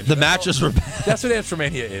matches, WrestleMania is, the though, matches were bad. That's what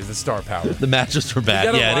WrestleMania is, the star power. The matches were bad.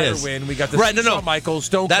 We got a Yeah, it Ryder is. win. We got the Right, Shawn Michaels,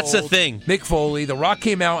 Stone Cold. That's the thing. Mick Foley. The Rock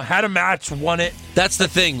came out, had a match, won it. That's the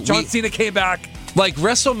thing. John Cena came back. Like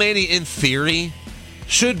WrestleMania, in theory,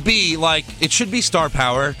 should be like it should be star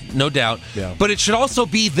power, no doubt. Yeah. But it should also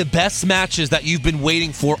be the best matches that you've been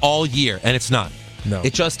waiting for all year, and it's not. No.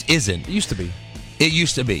 It just isn't. It used to be. It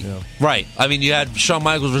used to be. Yeah. Right. I mean, you had Shawn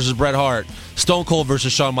Michaels versus Bret Hart, Stone Cold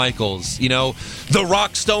versus Shawn Michaels, The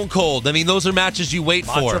Rock Stone Cold. I mean, those are matches you wait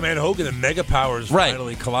Macho for. Man Hogan and Mega Powers Right.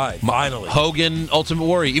 finally collide. Finally. Hogan, Ultimate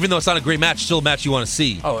Warrior. Even though it's not a great match, still a match you want to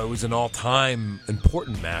see. Oh, it was an all-time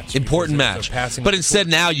important match. Important because it was match. surpassing But the instead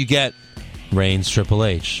torch. now you get Reigns, Triple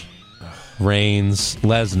H, Reigns,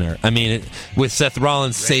 Lesnar. I mean, with Seth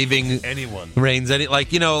Rollins saving anyone. Reigns,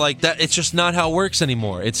 like that. It's just not how it works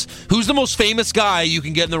anymore. It's who's the most famous guy you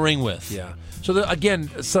can get in the ring with. Yeah. So again,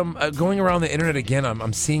 some going around the internet again.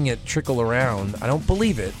 I'm seeing it trickle around. I don't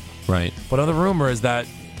believe it, Right. but another rumor is that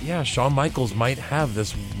Shawn Michaels might have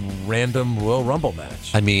this random Royal Rumble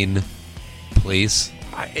match. I mean, please.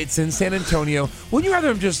 It's in San Antonio. Wouldn't you rather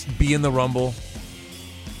him just be in the Rumble?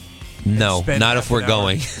 No, spend not half if we're an hour.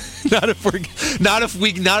 going.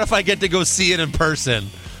 not if I get to go see it in person.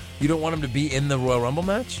 You don't want him to be in the Royal Rumble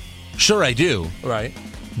match, Sure, I do. right?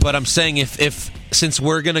 But I'm saying if since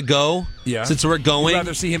we're gonna go, since we're You'd going,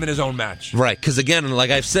 rather see him in his own match. right? Because again, like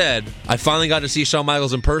I've said, I finally got to see Shawn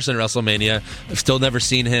Michaels in person at WrestleMania. I've still never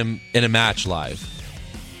seen him in a match live.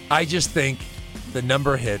 I just think the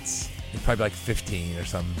number hits probably like 15 or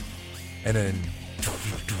something, and then.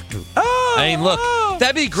 I mean, look,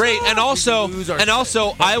 that'd be great, and also, We lose our and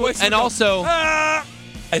also, I would, and also,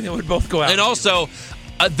 and then we'd both go out. and also.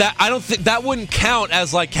 That I don't think that wouldn't count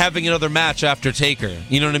as like having another match after Taker.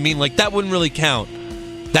 You know what I mean? Like that wouldn't really count.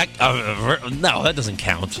 That no, that doesn't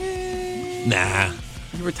count. Nah,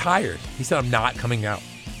 He retired. He said, "I'm not coming out."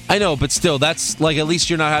 I know, but still, that's like at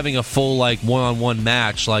least you're not having a full like one-on-one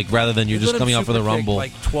match, like rather than you're Just just let him coming out for the super kick, Rumble.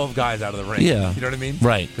 like 12 guys out of the ring. Yeah. You know what I mean?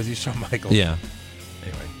 Right. Because he's Shawn Michaels. Yeah,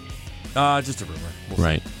 Anyway, just a rumor. We'll see.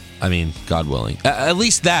 right. I mean, God willing, at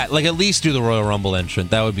least that, like at least do the Royal Rumble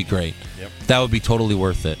entrant. That would be great. Yep. That would be totally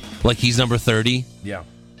worth it. Like he's number 30. Yeah.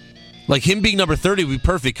 Like him being number 30 would be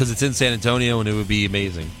perfect because it's in San Antonio and it would be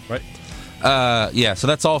amazing. Right. Yeah. So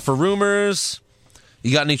that's all for rumors.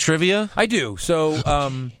 You got any trivia? I do.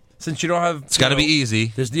 So, since you don't have, It's got to be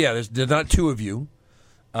easy. There's not two of you,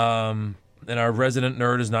 and our resident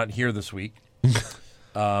nerd is not here this week.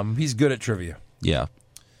 He's good at trivia. Yeah.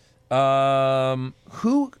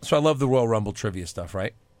 Who? So I love the Royal Rumble trivia stuff,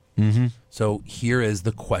 right? Mm-hmm. So here is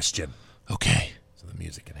the question. Okay. So the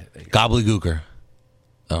music can hit. There you go. Gobbledygooker.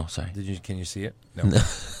 Oh, sorry. Can you see it?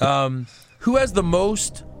 No. Who has the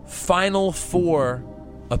most Final Four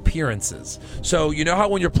appearances? So you know how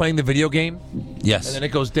when you're playing the video game, Yes. and then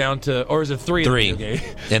it goes down to, or is it three? Three. In the video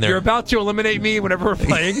game? And they're- You're about to eliminate me whenever we're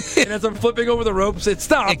playing, and as I'm flipping over the ropes, it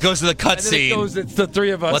stops. It goes to the And then cutscene. it's the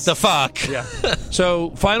three of us. What the fuck? Yeah.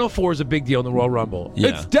 So Final Four is a big deal in the Royal Rumble. Yeah.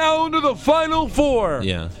 It's down to the Final Four.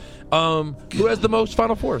 Yeah. Who has the most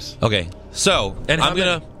Final Fours? Okay. So And how I'm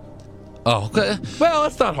gonna. many? Oh. Okay. Well,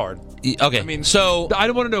 that's not hard. Okay. I mean, so I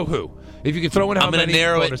don't want to know who. If you could throw in how I'm gonna many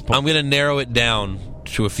narrow it. bonus points. I'm gonna narrow it down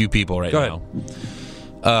to a few people right Go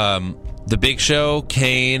now. The Big Show,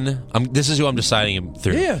 Kane. This is who I'm deciding him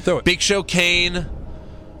through. Yeah, throw it. Big Show, Kane,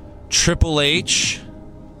 Triple H.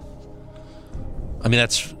 I mean,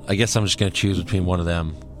 I guess I'm just gonna choose between one of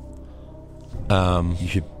them. You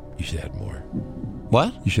should add more.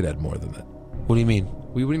 What? You should add more than that. What do you mean?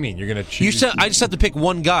 What do you mean? You're going to choose? You said I just have to pick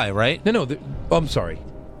one guy, right? No. I'm sorry.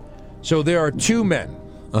 So there are two men.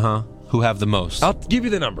 Who have the most? I'll give you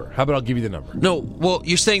the number. How about I'll give you the number? No. Well,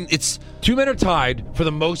 you're saying it's Two men are tied for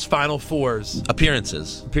the most Final Fours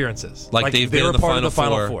appearances. appearances. Like they've they been were in the part of the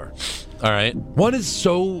Final Final Four. Four. All right. One is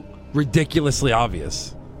so ridiculously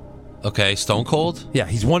obvious. Okay. Stone Cold. Yeah,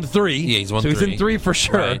 he's 1-3. Yeah, he's So he's 1-3. in 3 for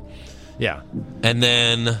sure. Right. Yeah. And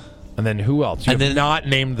then And then who else? You And have then- not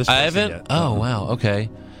named this I person haven't. yet. Oh wow. Okay.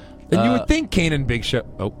 And you would think Kane and Big Show.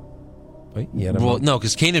 Oh, wait. Yeah. Well, no,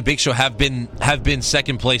 because Kane and Big Show have been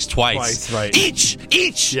second place twice. Twice, right.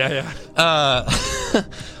 Each. Yeah.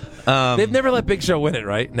 They've never let Big Show win it,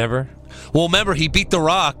 right? Never. Well, remember he beat The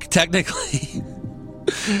Rock technically,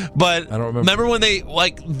 but I don't remember. when they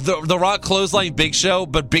the Rock clothesline Big Show,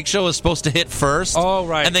 but Big Show was supposed to hit first. Oh,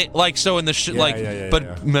 right. And they so in the Yeah, but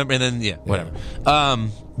yeah. remember and then whatever.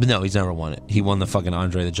 But no, he's never won it. He won the fucking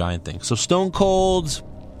Andre the Giant thing. So Stone Cold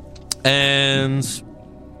and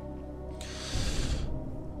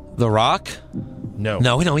The Rock. No.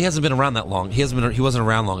 No, he hasn't been around that long. He wasn't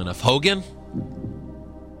around long enough. Hogan.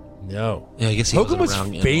 No. Yeah, I guess he Hogan was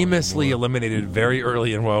wasn't around famously anymore. eliminated very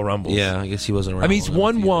early in Royal Rumbles. Yeah, I guess he wasn't around. I mean, he's long enough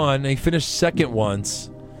won either. one, and he finished second once.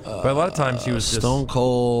 But a lot of times he was just... Stone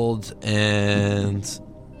Cold, and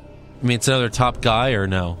I mean, it's another top guy or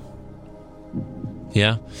no?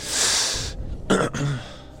 Yeah.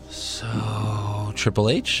 So Triple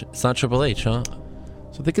H? It's not Triple H, huh?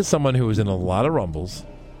 So think of someone who was in a lot of Rumbles.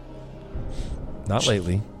 Not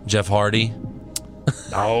lately. Jeff Hardy.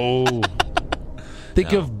 No.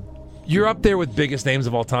 Think of... You're up there with biggest names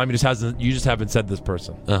of all time. You just haven't said this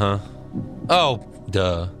person. Oh,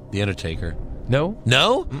 duh. The Undertaker. No?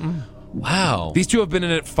 No? Wow. These two have been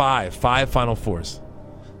in it five Final Fours.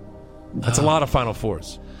 That's a lot of Final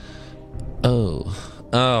Fours. Oh,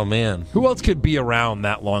 man. Who else could be around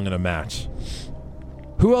that long in a match?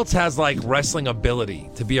 Who else has, like, wrestling ability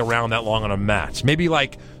to be around that long in a match? Maybe,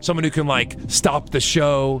 like, someone who can, like, stop the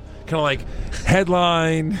show, kind of, like,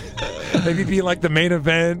 headline, maybe be, like, the main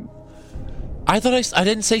event. I thought I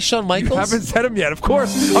didn't say Shawn Michaels. You haven't said him yet, of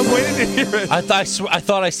course. I'm waiting to hear it. I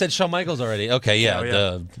thought I said Shawn Michaels already. Okay, yeah. Oh, yeah.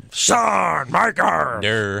 The Shawn Michaels!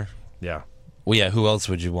 Durr. Yeah. Well, yeah, who else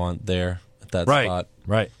would you want there at that spot?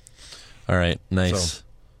 Right. All right, nice.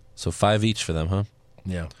 So 5 each for them, huh?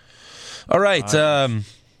 Yeah. All right.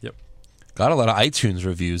 Yep. Got a lot of iTunes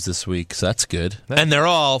reviews this week, so that's good. And they're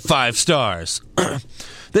all 5 stars.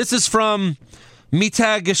 This is from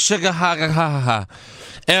Mitag.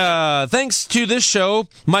 Thanks to this show,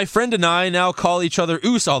 my friend and I now call each other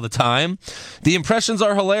Oos all the time. The impressions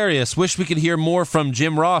are hilarious. Wish we could hear more from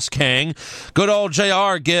Jim Ross, Kang. Good old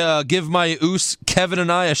JR, give my Oos Kevin and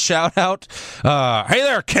I a shout out. Hey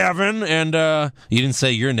there, Kevin. And you didn't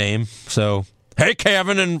say your name, so hey,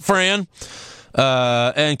 Kevin and Fran.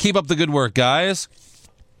 And keep up the good work, guys.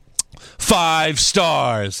 5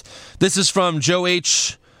 stars. This is from Joe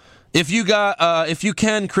H. If you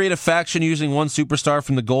can create a faction using one superstar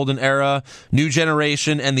from the Golden Era, New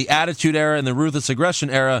Generation, and the Attitude Era and the Ruthless Aggression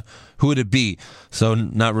Era, who would it be? So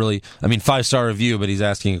not really. I mean, 5-star review, but he's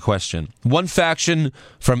asking a question. One faction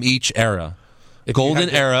from each era. Golden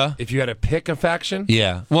Era. If you had to pick a faction?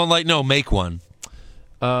 Yeah. Well, make one.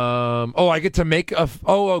 I get to make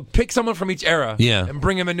pick someone from each era. Yeah. And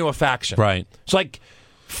bring him into a faction. Right. It's like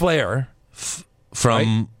Flair.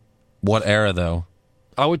 From right? What era, though?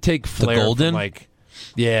 I would take Flair. The Golden? From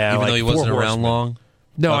even though he wasn't around long?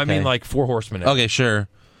 No, Okay. I mean like 4 Horsemen. Okay, sure.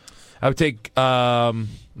 I would take, Shawn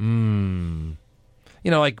early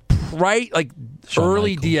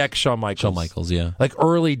Michaels. DX Shawn Michaels. Shawn Michaels, yeah. Like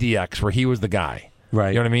early DX where he was the guy. Right.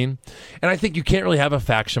 You know what I mean? And I think you can't really have a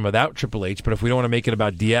faction without Triple H, but if we don't want to make it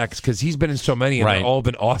about DX, because he's been in so many and Right. they've all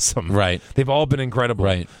been awesome. Right. They've all been incredible.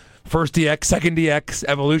 Right. First DX, second DX,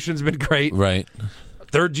 Evolution's been great. Right.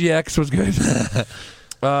 Third GX was good.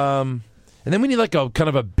 And then we need like a kind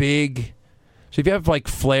of a big. So if you have like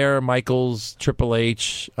Flair, Michaels, Triple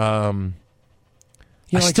H,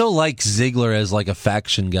 I still like Ziggler as like a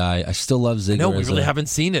faction guy. I still love Ziggler. no, we really haven't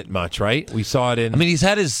seen it much, right? We saw it in. I mean, he's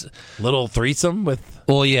had his little threesome with.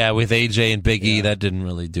 Well, yeah, with AJ and Big E. That didn't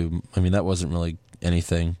really do. I mean, that wasn't really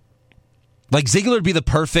anything. Like Ziggler would be the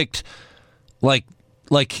perfect, like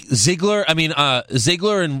Ziggler. I mean,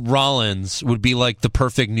 Ziggler and Rollins would be like the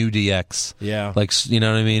perfect new DX. Yeah. Like, you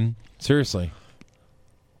know what I mean? Seriously.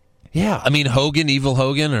 Yeah. I mean, Hogan, Evil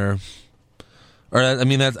Hogan, or I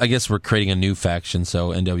mean, I guess we're creating a new faction, so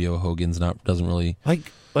NWO Hogan's doesn't really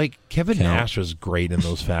Like Kevin count. Nash was great in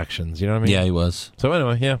those factions. You know what I mean? Yeah, he was. So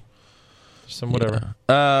anyway, yeah. Some whatever.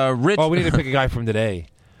 Rich. Oh, we need to pick a guy from today.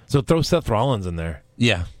 So throw Seth Rollins in there.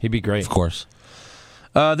 Yeah, He'd be great. of course.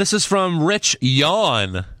 This is from Rich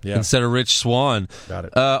Yawn instead of Rich Swan. Got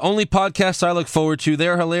it. Only podcast I look forward to.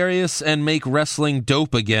 They're hilarious and make wrestling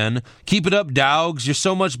dope again. Keep it up, dogs. You're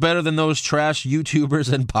so much better than those trash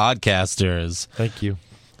YouTubers and podcasters. Thank you.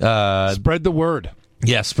 Spread the word.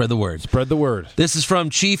 Yeah, spread the word. Spread the word. This is from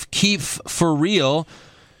Chief Keef for real.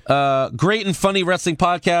 Great and funny wrestling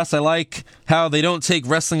podcast. I like how they don't take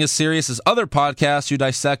wrestling as serious as other podcasts who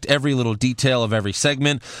dissect every little detail of every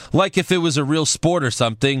segment, like if it was a real sport or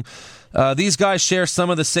something. These guys share some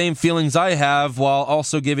of the same feelings I have while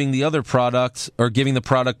also giving the other product or giving the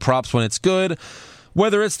product props when it's good.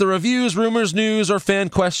 Whether it's the reviews, rumors, news, or fan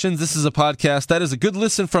questions, this is a podcast that is a good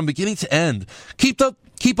listen from beginning to end. Keep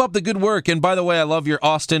up the good work. And by the way, I love your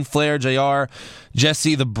Austin, Flair, JR,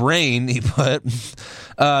 Jesse the Brain, he put.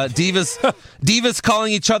 Divas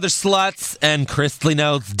calling each other sluts, and Chrisley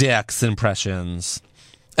Notes dicks impressions.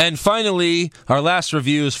 And finally, our last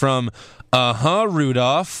review is from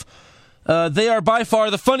Rudolph. They are by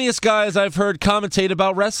far the funniest guys I've heard commentate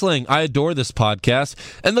about wrestling. I adore this podcast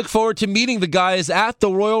and look forward to meeting the guys at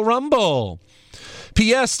the Royal Rumble.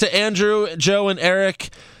 P.S. to Andrew, Joe, and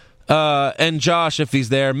Eric, And Josh, if he's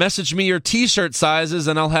there, message me your T-shirt sizes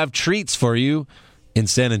and I'll have treats for you in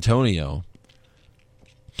San Antonio.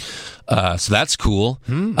 So that's cool.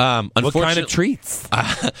 What kind of treats?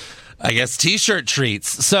 I guess T-shirt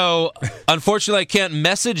treats. So unfortunately, I can't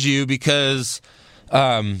message you because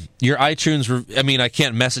your iTunes. I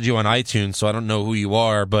can't message you on iTunes, so I don't know who you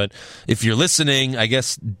are. But if you're listening, I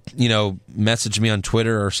guess message me on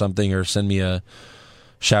Twitter or something, or send me a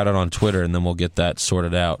shout out on Twitter, and then we'll get that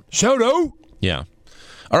sorted out. Shout out. Yeah.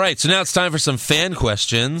 All right. So now it's time for some fan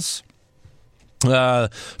questions.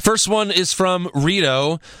 First one is from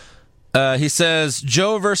Rito. He says,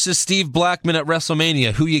 Joe versus Steve Blackman at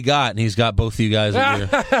WrestleMania. Who you got? And he's got both of you guys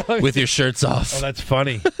with your shirts off. Oh, that's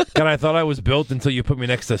funny. God, I thought I was built until you put me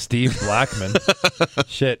next to Steve Blackman.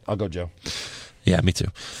 Shit, I'll go Joe. Yeah, me too.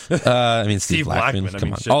 Steve Blackman.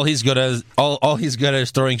 Come on. Shit. All he's good at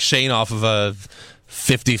is throwing Shane off of a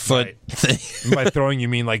 50-foot thing. By throwing, you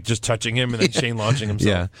mean like just touching him and then Shane launching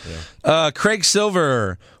himself? Yeah. Craig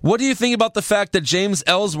Silver, what do you think about the fact that James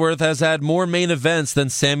Ellsworth has had more main events than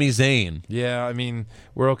Sami Zayn? Yeah,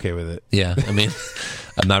 we're okay with it. Yeah,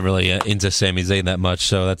 I'm not really into Sami Zayn that much,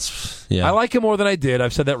 so that's, yeah. I like him more than I did.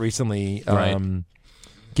 I've said that recently. Right.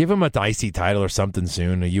 Give him a dicey title or something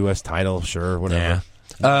soon, a U.S. title, sure, whatever. Yeah.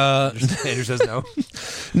 Andrew says no.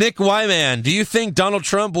 Nick Wyman, do you think Donald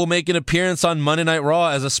Trump will make an appearance on Monday Night Raw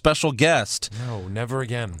as a special guest? No, never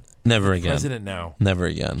again. Never again. President now. Never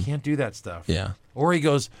again. Can't do that stuff. Yeah. Or he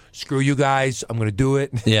goes, screw you guys, I'm going to do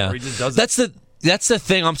it. Yeah. Or he just does That's the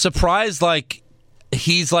thing. I'm surprised,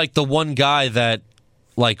 he's the one guy that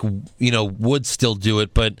would still do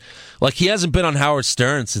it, but he hasn't been on Howard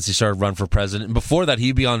Stern since he started running for president. And before that,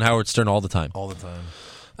 he'd be on Howard Stern all the time. All the time.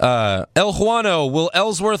 El Juano, will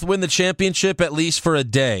Ellsworth win the championship at least for a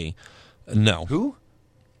day? No. Who?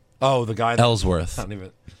 Oh, the guy. Ellsworth. I don't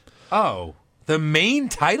even. Oh, the main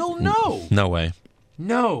title? No. No way.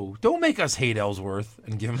 No. Don't make us hate Ellsworth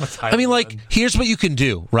and give him a title. Here's what you can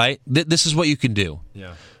do, right? This is what you can do.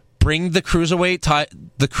 Yeah. Bring the cruiserweights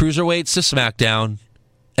to SmackDown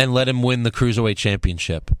and let him win the cruiserweight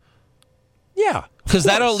championship. Yeah. Because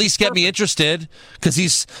that'll at least get me interested. Because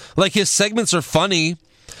he's his segments are funny.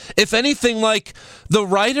 If anything, the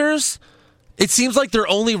writers, it seems like they're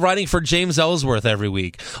only writing for James Ellsworth every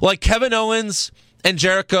week. Kevin Owens and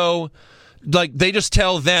Jericho, they just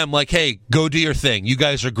tell them, hey, go do your thing. You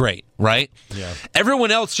guys are great, right? Yeah.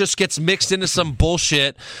 Everyone else just gets mixed into some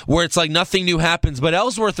bullshit where it's nothing new happens. But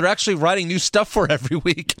Ellsworth, they're actually writing new stuff for every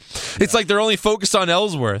week. Yeah. It's they're only focused on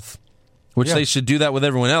Ellsworth, which they should do that with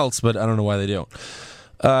everyone else, but I don't know why they don't.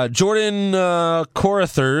 Jordan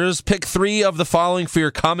Corathers, pick 3 of the following for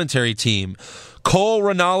your commentary team: Cole,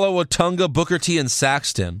 Ronaldo, Otunga, Booker T, and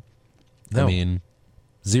Saxton. No.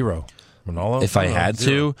 0. Ronaldo? If I had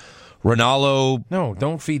 0. To, Ronaldo. No,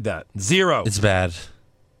 don't feed that. 0. It's bad.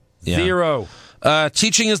 Yeah. 0.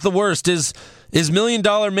 Teaching is the worst. Is $1 Million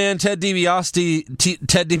Man Ted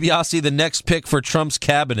DiBiase the next pick for Trump's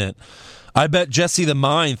cabinet? I bet Jesse the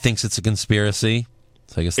Mind thinks it's a conspiracy.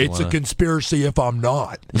 So I guess it's a conspiracy if I'm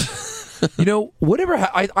not. Whatever.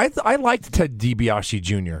 I liked Ted DiBiase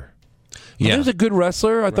Jr. He was a good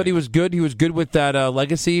wrestler. I thought he was good. He was good with that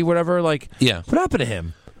legacy, whatever. Yeah. What happened to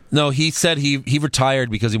him? No, he said he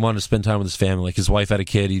retired because he wanted to spend time with his family. His wife had a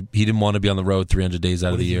kid. He didn't want to be on the road 300 days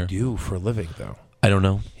out of the year. What did he do for a living, though? I don't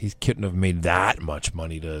know. He couldn't have made that much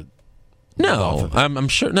money to. No, I'm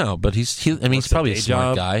sure. No, but he's probably a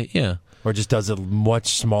smart guy. Yeah. Or just does a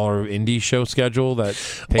much smaller indie show schedule that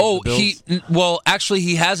pays the bills? Actually,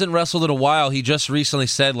 he hasn't wrestled in a while. He just recently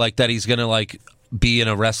said that he's gonna be in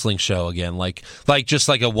a wrestling show again, just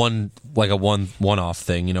a one-off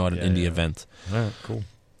thing, at an indie event. All right, cool.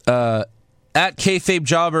 At Kayfabe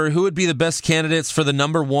Jobber, who would be the best candidates for the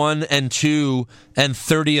number 1 and 2 and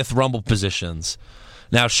 30th Rumble positions?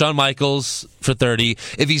 Now, Shawn Michaels for 30.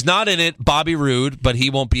 If he's not in it, Bobby Roode, but he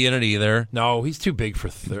won't be in it either. No, he's too big for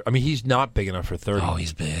 30. He's not big enough for 30. Oh,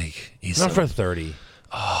 he's big. He's not for 30.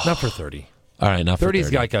 Oh. Not for 30. All right, not for 30. 30's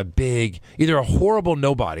got a big, either a horrible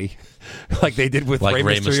nobody, like they did with Rey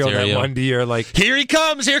Mysterio that one year. Here he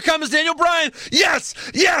comes. Here comes Daniel Bryan. Yes,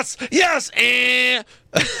 yes, yes. And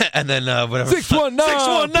then whatever.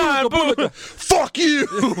 619. Fuck you.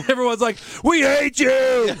 Everyone's like, we hate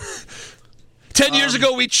you. 10 years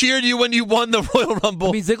ago, we cheered you when you won the Royal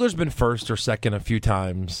Rumble. Ziggler's been first or second a few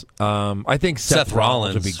times. I think Seth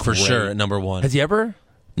Rollins would be for sure at number 1. Has he ever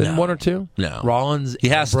been 1 or 2? No. Rollins, he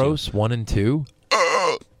has Ambrose, 1 and 2.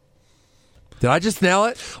 Did I just nail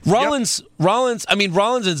it? Rollins and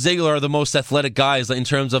Ziggler are the most athletic guys in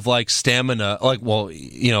terms of like stamina. Like, well,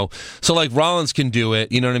 so like Rollins can do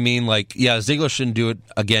it. You know what I mean? Like, yeah, Ziggler shouldn't do it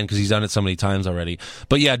again because he's done it so many times already.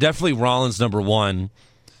 But yeah, definitely Rollins number one.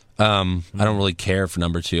 I don't really care for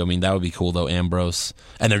number two. I mean, that would be cool though. Ambrose,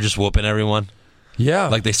 and they're just whooping everyone. Yeah,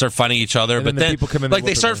 like they start fighting each other, and but then people come in like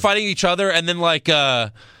they start fighting each other, and then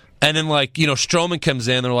Strowman comes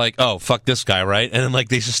in. They're like, oh, fuck this guy, right? And then like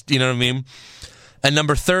they just, you know what I mean? And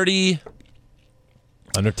number 30,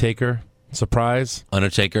 Undertaker. Surprise.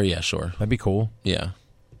 Undertaker, yeah, sure. That'd be cool. Yeah.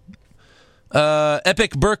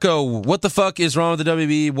 Epic Burko, what the fuck is wrong with the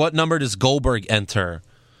WWE? What number does Goldberg enter?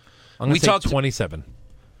 I'm going to say 27.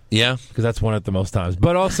 Yeah? Because that's won it the most times.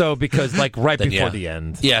 But also because, like, right before the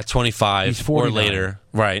end. Yeah, 25 He's 49. or later.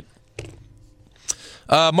 Right.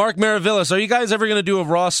 Mark Maravillas, are you guys ever going to do a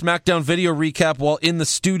Raw SmackDown video recap while in the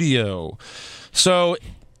studio? So,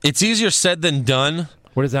 it's easier said than done.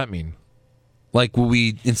 What does that mean? Like,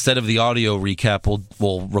 we instead of the audio recap,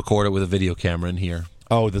 we'll record it with a video camera in here.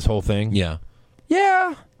 Oh, this whole thing? Yeah.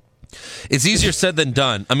 Yeah. It's easier said than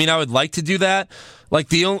done. I mean, I would like to do that. Like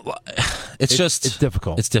it's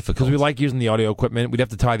difficult. It's difficult because we like using the audio equipment. We'd have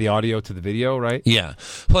to tie the audio to the video, right? Yeah.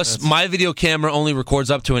 Plus, my video camera only records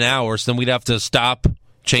up to an hour, so then we'd have to stop,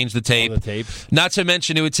 change the tape. All the tape. Not to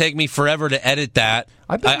mention, it would take me forever to edit that.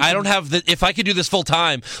 I don't have the. If I could do this full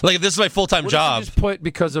time, like if this is my full time job. Just put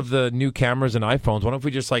because of the new cameras and iPhones. Why don't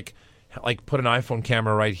we just like put an iPhone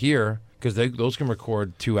camera right here? Because those can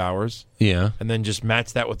record 2 hours. Yeah. And then just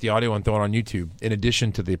match that with the audio and throw it on YouTube in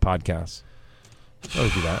addition to the podcast. We'll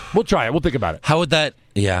do that. We'll try it. We'll think about it. How would that?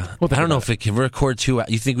 Yeah. We'll I don't know if it can record 2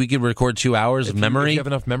 hours. You think we could record 2 hours of memory? If you have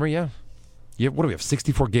enough memory, yeah. What do we have?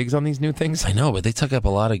 64 gigs on these new things? I know, but they took up a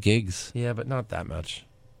lot of gigs. Yeah, but not that much.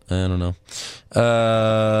 I don't know.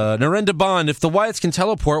 Narendra Bond, if the Wyatts can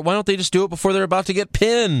teleport, why don't they just do it before they're about to get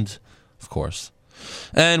pinned? Of course.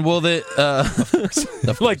 And will they... of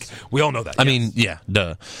course. Like, we all know that. I mean, yeah,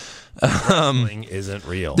 duh. Wrestling isn't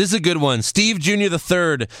real. This is a good one. Steve Jr.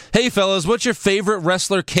 III. Hey, fellas, what's your favorite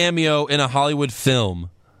wrestler cameo in a Hollywood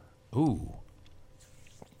film? Ooh.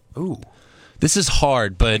 This is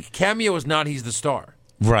hard, but... Cameo is not he's the star.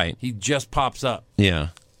 Right. He just pops up. Yeah.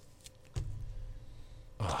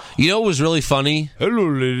 You know what was really funny? Hello,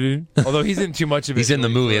 lady. Although he's in too much of it. He's in the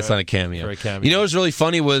movie. It's not a cameo. You know what was really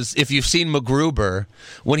funny was if you've seen MacGruber,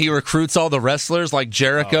 when he recruits all the wrestlers like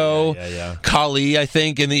Jericho, Khali, I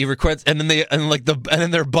think, and he recruits, and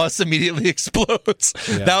then their bus immediately explodes.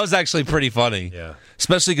 Yeah. That was actually pretty funny. Yeah.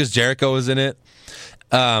 Especially because Jericho was in it.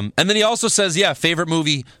 And then he also says, favorite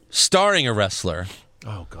movie starring a wrestler.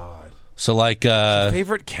 Oh God. So like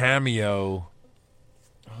favorite cameo.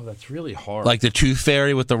 Oh, that's really hard. Like the Tooth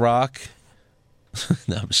Fairy with The Rock?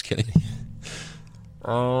 No, I'm just kidding.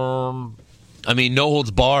 I mean, No Holds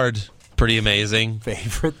Barred, pretty amazing.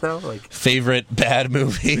 Favorite, though? Favorite bad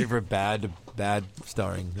movie? Favorite bad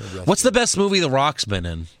starring. What's the best movie The Rock's been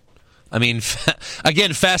in? I mean,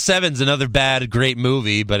 again, Fast 7's another bad, great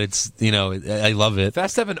movie, but it's, I love it.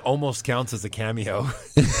 Fast 7 almost counts as a cameo.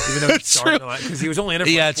 Even though he starred because he was only in it for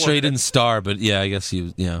it's true, he didn't star, but I guess he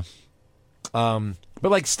was,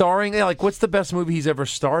 But starring, what's the best movie he's ever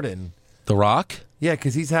starred in? The Rock? Yeah,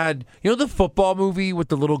 because he's had, the football movie with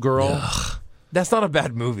the little girl? Ugh. That's not a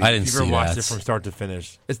bad movie. I didn't see that. If you ever watched it from start to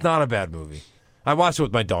finish. It's not a bad movie. I watched it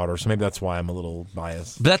with my daughter, so maybe that's why I'm a little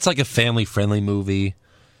biased. But that's like a family-friendly movie.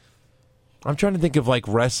 I'm trying to think of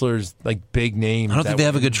wrestlers, big names. I don't think they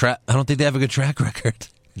have a good track record.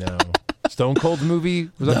 No. Stone Cold movie?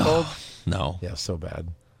 Was that called? No. Yeah, so bad.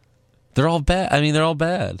 They're all bad. I mean, they're all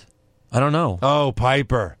bad. I don't know. Oh,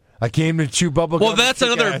 Piper. I came to chew bubblegum. Well, that's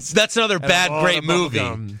another bad, great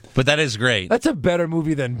movie. But that is great. That's a better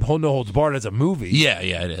movie than Hold No Holds Barred as a movie. Yeah,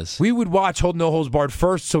 it is. We would watch Hold No Holds Barred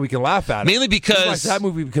first so we can laugh at it. Mainly because... We watch that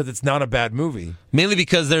movie because it's not a bad movie. Mainly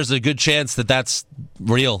because there's a good chance that that's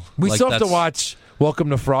real. We still have to watch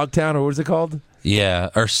Welcome to Frogtown, or what is it called? Yeah,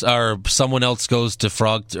 or someone else goes to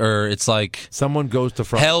or it's like someone goes to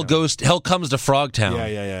Frogtown. Hell comes to Frogtown.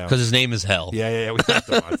 Yeah. Because his name is Hell. Yeah. We have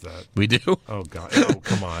to watch that. We do. Oh God. Oh,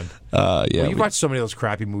 come on. Yeah. You watch so many of those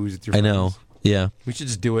crappy movies with your friends. I know. Yeah. We should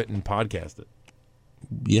just do it and podcast it.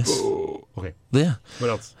 Yes. Okay. Yeah. What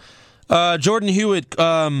else? Jordan Hewitt.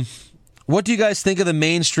 What do you guys think of the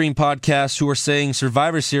mainstream podcasts who are saying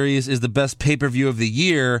Survivor Series is the best pay-per-view of the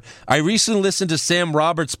year? I recently listened to Sam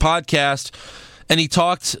Roberts' podcast, and he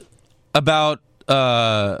talked about,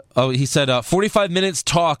 he said 45 minutes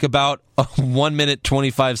talk about a 1 minute,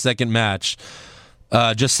 25 second match.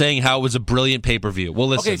 Just saying how it was a brilliant pay-per-view. Well,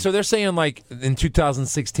 listen. Okay, so they're saying in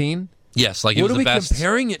 2016? Yes, it what was the best. What are we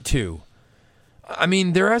comparing it to? I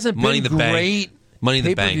mean, there hasn't Money in been the Bank. great Money in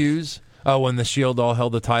the Bank. pay-per-views. Oh, when the Shield all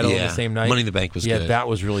held the title in Yeah. the same night? Money in the Bank was yeah, good. that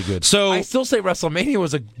was really good. So- I still say WrestleMania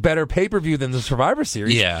was a better pay-per-view than the Survivor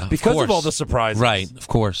Series. Yeah, because course. of all the surprises. Right, of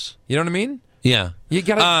course. You know what I mean? Yeah. You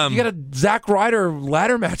got a Zack Ryder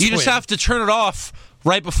ladder match. You just win. have to turn it off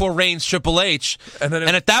right before Reigns Triple H. And then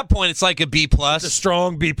at that point, it's like a B+. a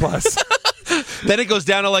strong B+. Then it goes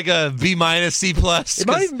down to like a B-, C+. It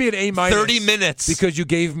might even be an A-. 30 minutes. because you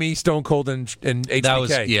gave me Stone Cold and HBK.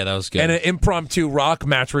 That was good. And an impromptu Rock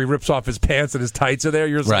match where he rips off his pants and his tights are there.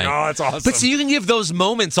 You're just Right. like, oh, that's awesome. But see, you can give those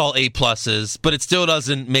moments all A+, but it still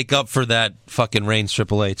doesn't make up for that fucking Reigns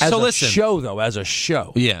Triple H. as So a listen. show, though, as a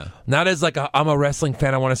show. Yeah. Not as like I'm a wrestling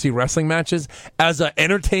fan, I want to see wrestling matches. As an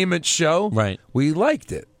entertainment show, Right. we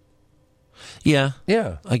liked it. Yeah.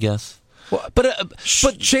 Yeah. I guess. But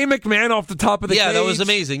Shane McMahon off the top of the yeah, cage. that was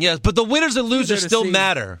amazing. Yes, but the winners and losers to still see.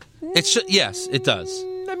 matter. It's yes, it does.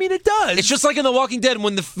 I mean, it does. It's just like in The Walking Dead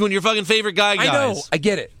when your fucking favorite guy dies. I know. I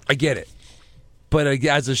get it. But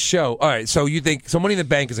as a show, all right. So you think Money in the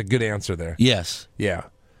Bank is a good answer there? Yes. Yeah.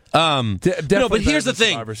 No, definitely but here's better the than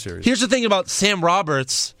thing. Survivor Series. Here's the thing about Sam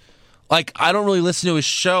Roberts. Like, I don't really listen to his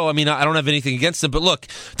show. I mean, I don't have anything against him. But look,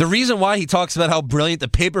 the reason why he talks about how brilliant the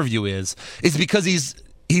pay-per-view is because he's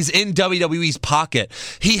in WWE's pocket.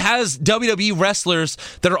 He has WWE wrestlers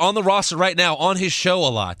that are on the roster right now on his show a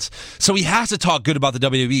lot. So he has to talk good about the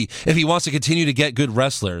WWE if he wants to continue to get good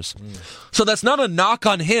wrestlers. So that's not a knock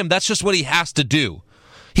on him. That's just what he has to do.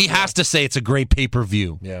 He has to say it's a great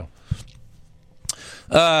pay-per-view. Yeah.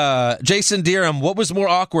 Jason Deerham, what was more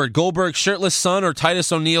awkward, Goldberg's shirtless son or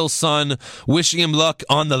Titus O'Neil's son wishing him luck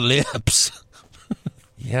on the lips?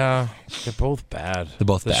 Yeah, they're both bad. They're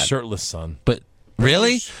both the bad. Shirtless son. But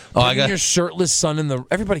really? Bringing your shirtless son in the.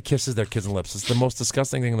 Everybody kisses their kids on the lips. It's the most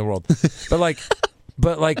disgusting thing in the world.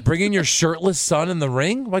 but like bringing your shirtless son in the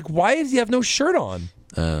ring. Like, why does he have no shirt on?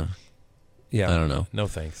 Yeah, I don't know. No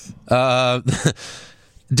thanks.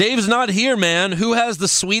 Dave's not here, man. Who has the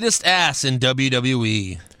sweetest ass in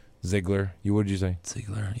WWE? Ziggler. What did you say?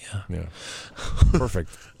 Ziggler, yeah. Yeah.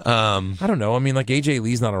 Perfect. I don't know. I mean, like AJ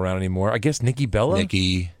Lee's not around anymore. I guess Nikki Bella.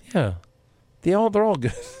 Nikki. Yeah. They're all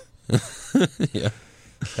good. Yeah.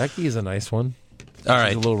 Becky is a nice one. All right.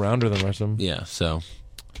 She's a little rounder than the rest of them. Yeah, so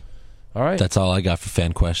All right. that's all I got for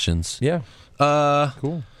fan questions. Yeah.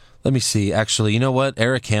 Cool. Let me see. Actually, you know what?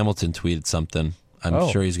 Eric Hamilton tweeted something. I'm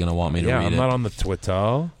sure he's going to want me to Yeah, read I'm it. not on the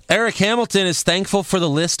Twitter. Eric Hamilton is thankful for the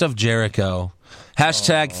list of Jericho.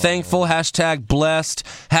 Hashtag thankful, hashtag blessed,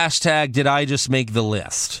 hashtag did I just make the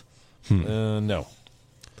list? No.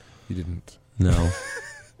 You didn't. No.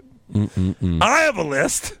 I have a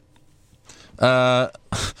list.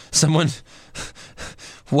 Someone,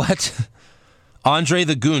 what? Andre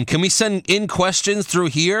the Goon, can we send in questions through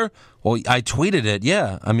here? Well, I tweeted it,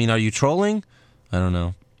 yeah. I mean, are you trolling? I don't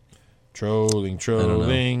know.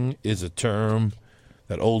 Trolling is a term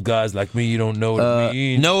that old guys like me don't know what it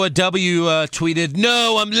means. Noah W. Tweeted,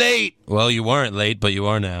 no, I'm late. Well, you weren't late, but you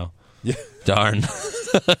are now. Yeah. Darn.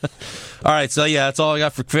 All right, so yeah, that's all I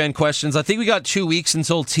got for fan questions. I think we got 2 weeks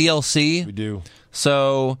until TLC. We do.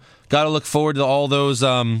 So, got to look forward to all those,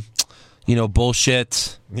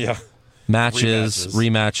 bullshit Yeah. matches,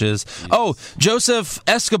 rematches. Oh, Joseph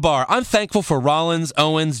Escobar. I'm thankful for Rollins,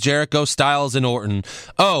 Owens, Jericho, Styles, and Orton.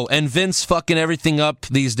 Oh, and Vince fucking everything up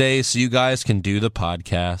these days so you guys can do the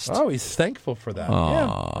podcast. Oh, he's thankful for that.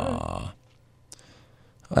 Yeah.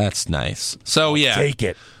 That's nice. So, yeah. Take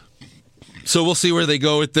it. So we'll see where they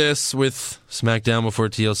go with this, with SmackDown before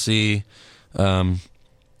TLC.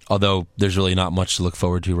 Although there's really not much to look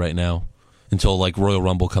forward to right now until like Royal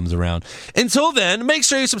Rumble comes around. Until then, make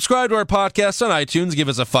sure you subscribe to our podcast on iTunes, give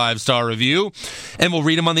us a 5-star review, and we'll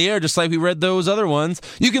read them on the air just like we read those other ones.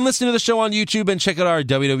 You can listen to the show on YouTube and check out our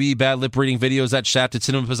WWE bad lip reading videos at Shafted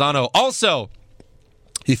Cinema Pisano. Also,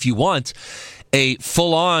 if you want a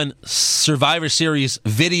full-on Survivor Series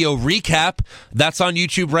video recap, that's on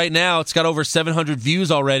YouTube right now. It's got over 700 views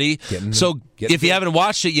already. If you haven't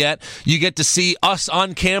watched it yet, you get to see us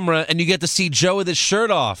on camera, and you get to see Joe with his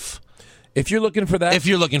shirt off. If you're looking for that. If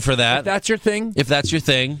you're looking for that. If that's your thing. If that's your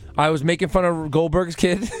thing. I was making fun of Goldberg's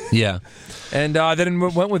kid. Yeah. And then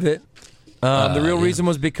went with it. The real reason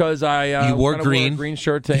was because I you wore green. wore a green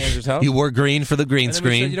shirt to Andrew's house. You wore green for the green and then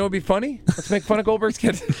screen. we said, you know what would be funny? Let's make fun of Goldberg's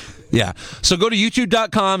kid. Yeah. So go to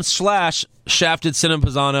youtube.com/Shafted Cinema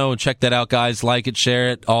Pisano and check that out, guys. Like it, share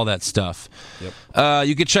it, all that stuff. Yep.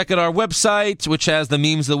 You can check out our website, which has the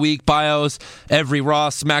memes of the week, bios, every Raw,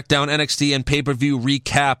 SmackDown, NXT, and pay-per-view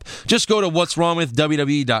recap. Just go to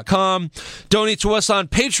what'swrongwithwwe.com. Donate to us on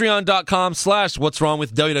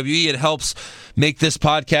patreon.com/what'swrongwithwwe. It helps make this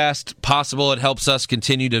podcast possible. It helps us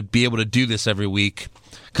continue to be able to do this every week.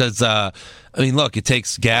 Because, I mean, look, it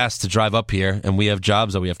takes gas to drive up here, and we have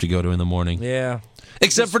jobs that we have to go to in the morning. Yeah.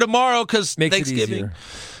 Except for tomorrow, because Thanksgiving.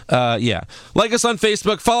 Yeah. Like us on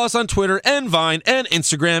Facebook, follow us on Twitter and Vine and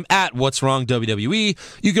Instagram at What's Wrong WWE.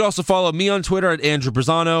 You can also follow me on Twitter at Andrew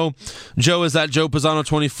Pisano. Joe is at Joe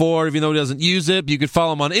Pisano24, even though he doesn't use it. You can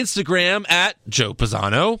follow him on Instagram at Joe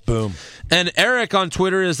Pisano. Boom. And Eric on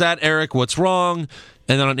Twitter is at Eric What's Wrong.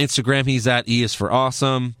 And then on Instagram, he's at E is for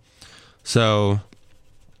Awesome. So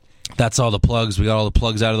that's all the plugs. We got all the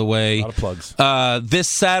plugs out of the way. A lot of plugs. This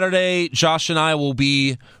Saturday, Josh and I will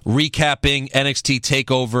be recapping NXT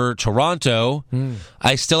TakeOver Toronto.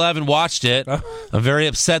 I still haven't watched it. I'm very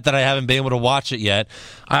upset that I haven't been able to watch it yet.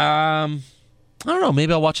 I don't know.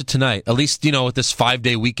 Maybe I'll watch it tonight. At least, with this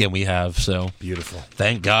 5-day weekend we have. So Beautiful.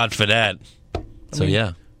 Thank God for that.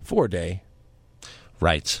 Yeah. 4-day.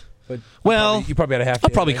 Right. But Well, you probably had a half.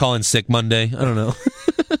 I'll probably call in sick Monday. I don't know.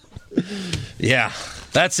 Yeah.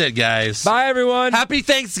 That's it, guys. Bye, everyone. Happy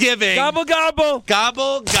Thanksgiving. Gobble, gobble.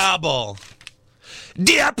 Gobble, gobble.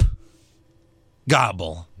 Dip.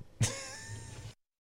 Gobble.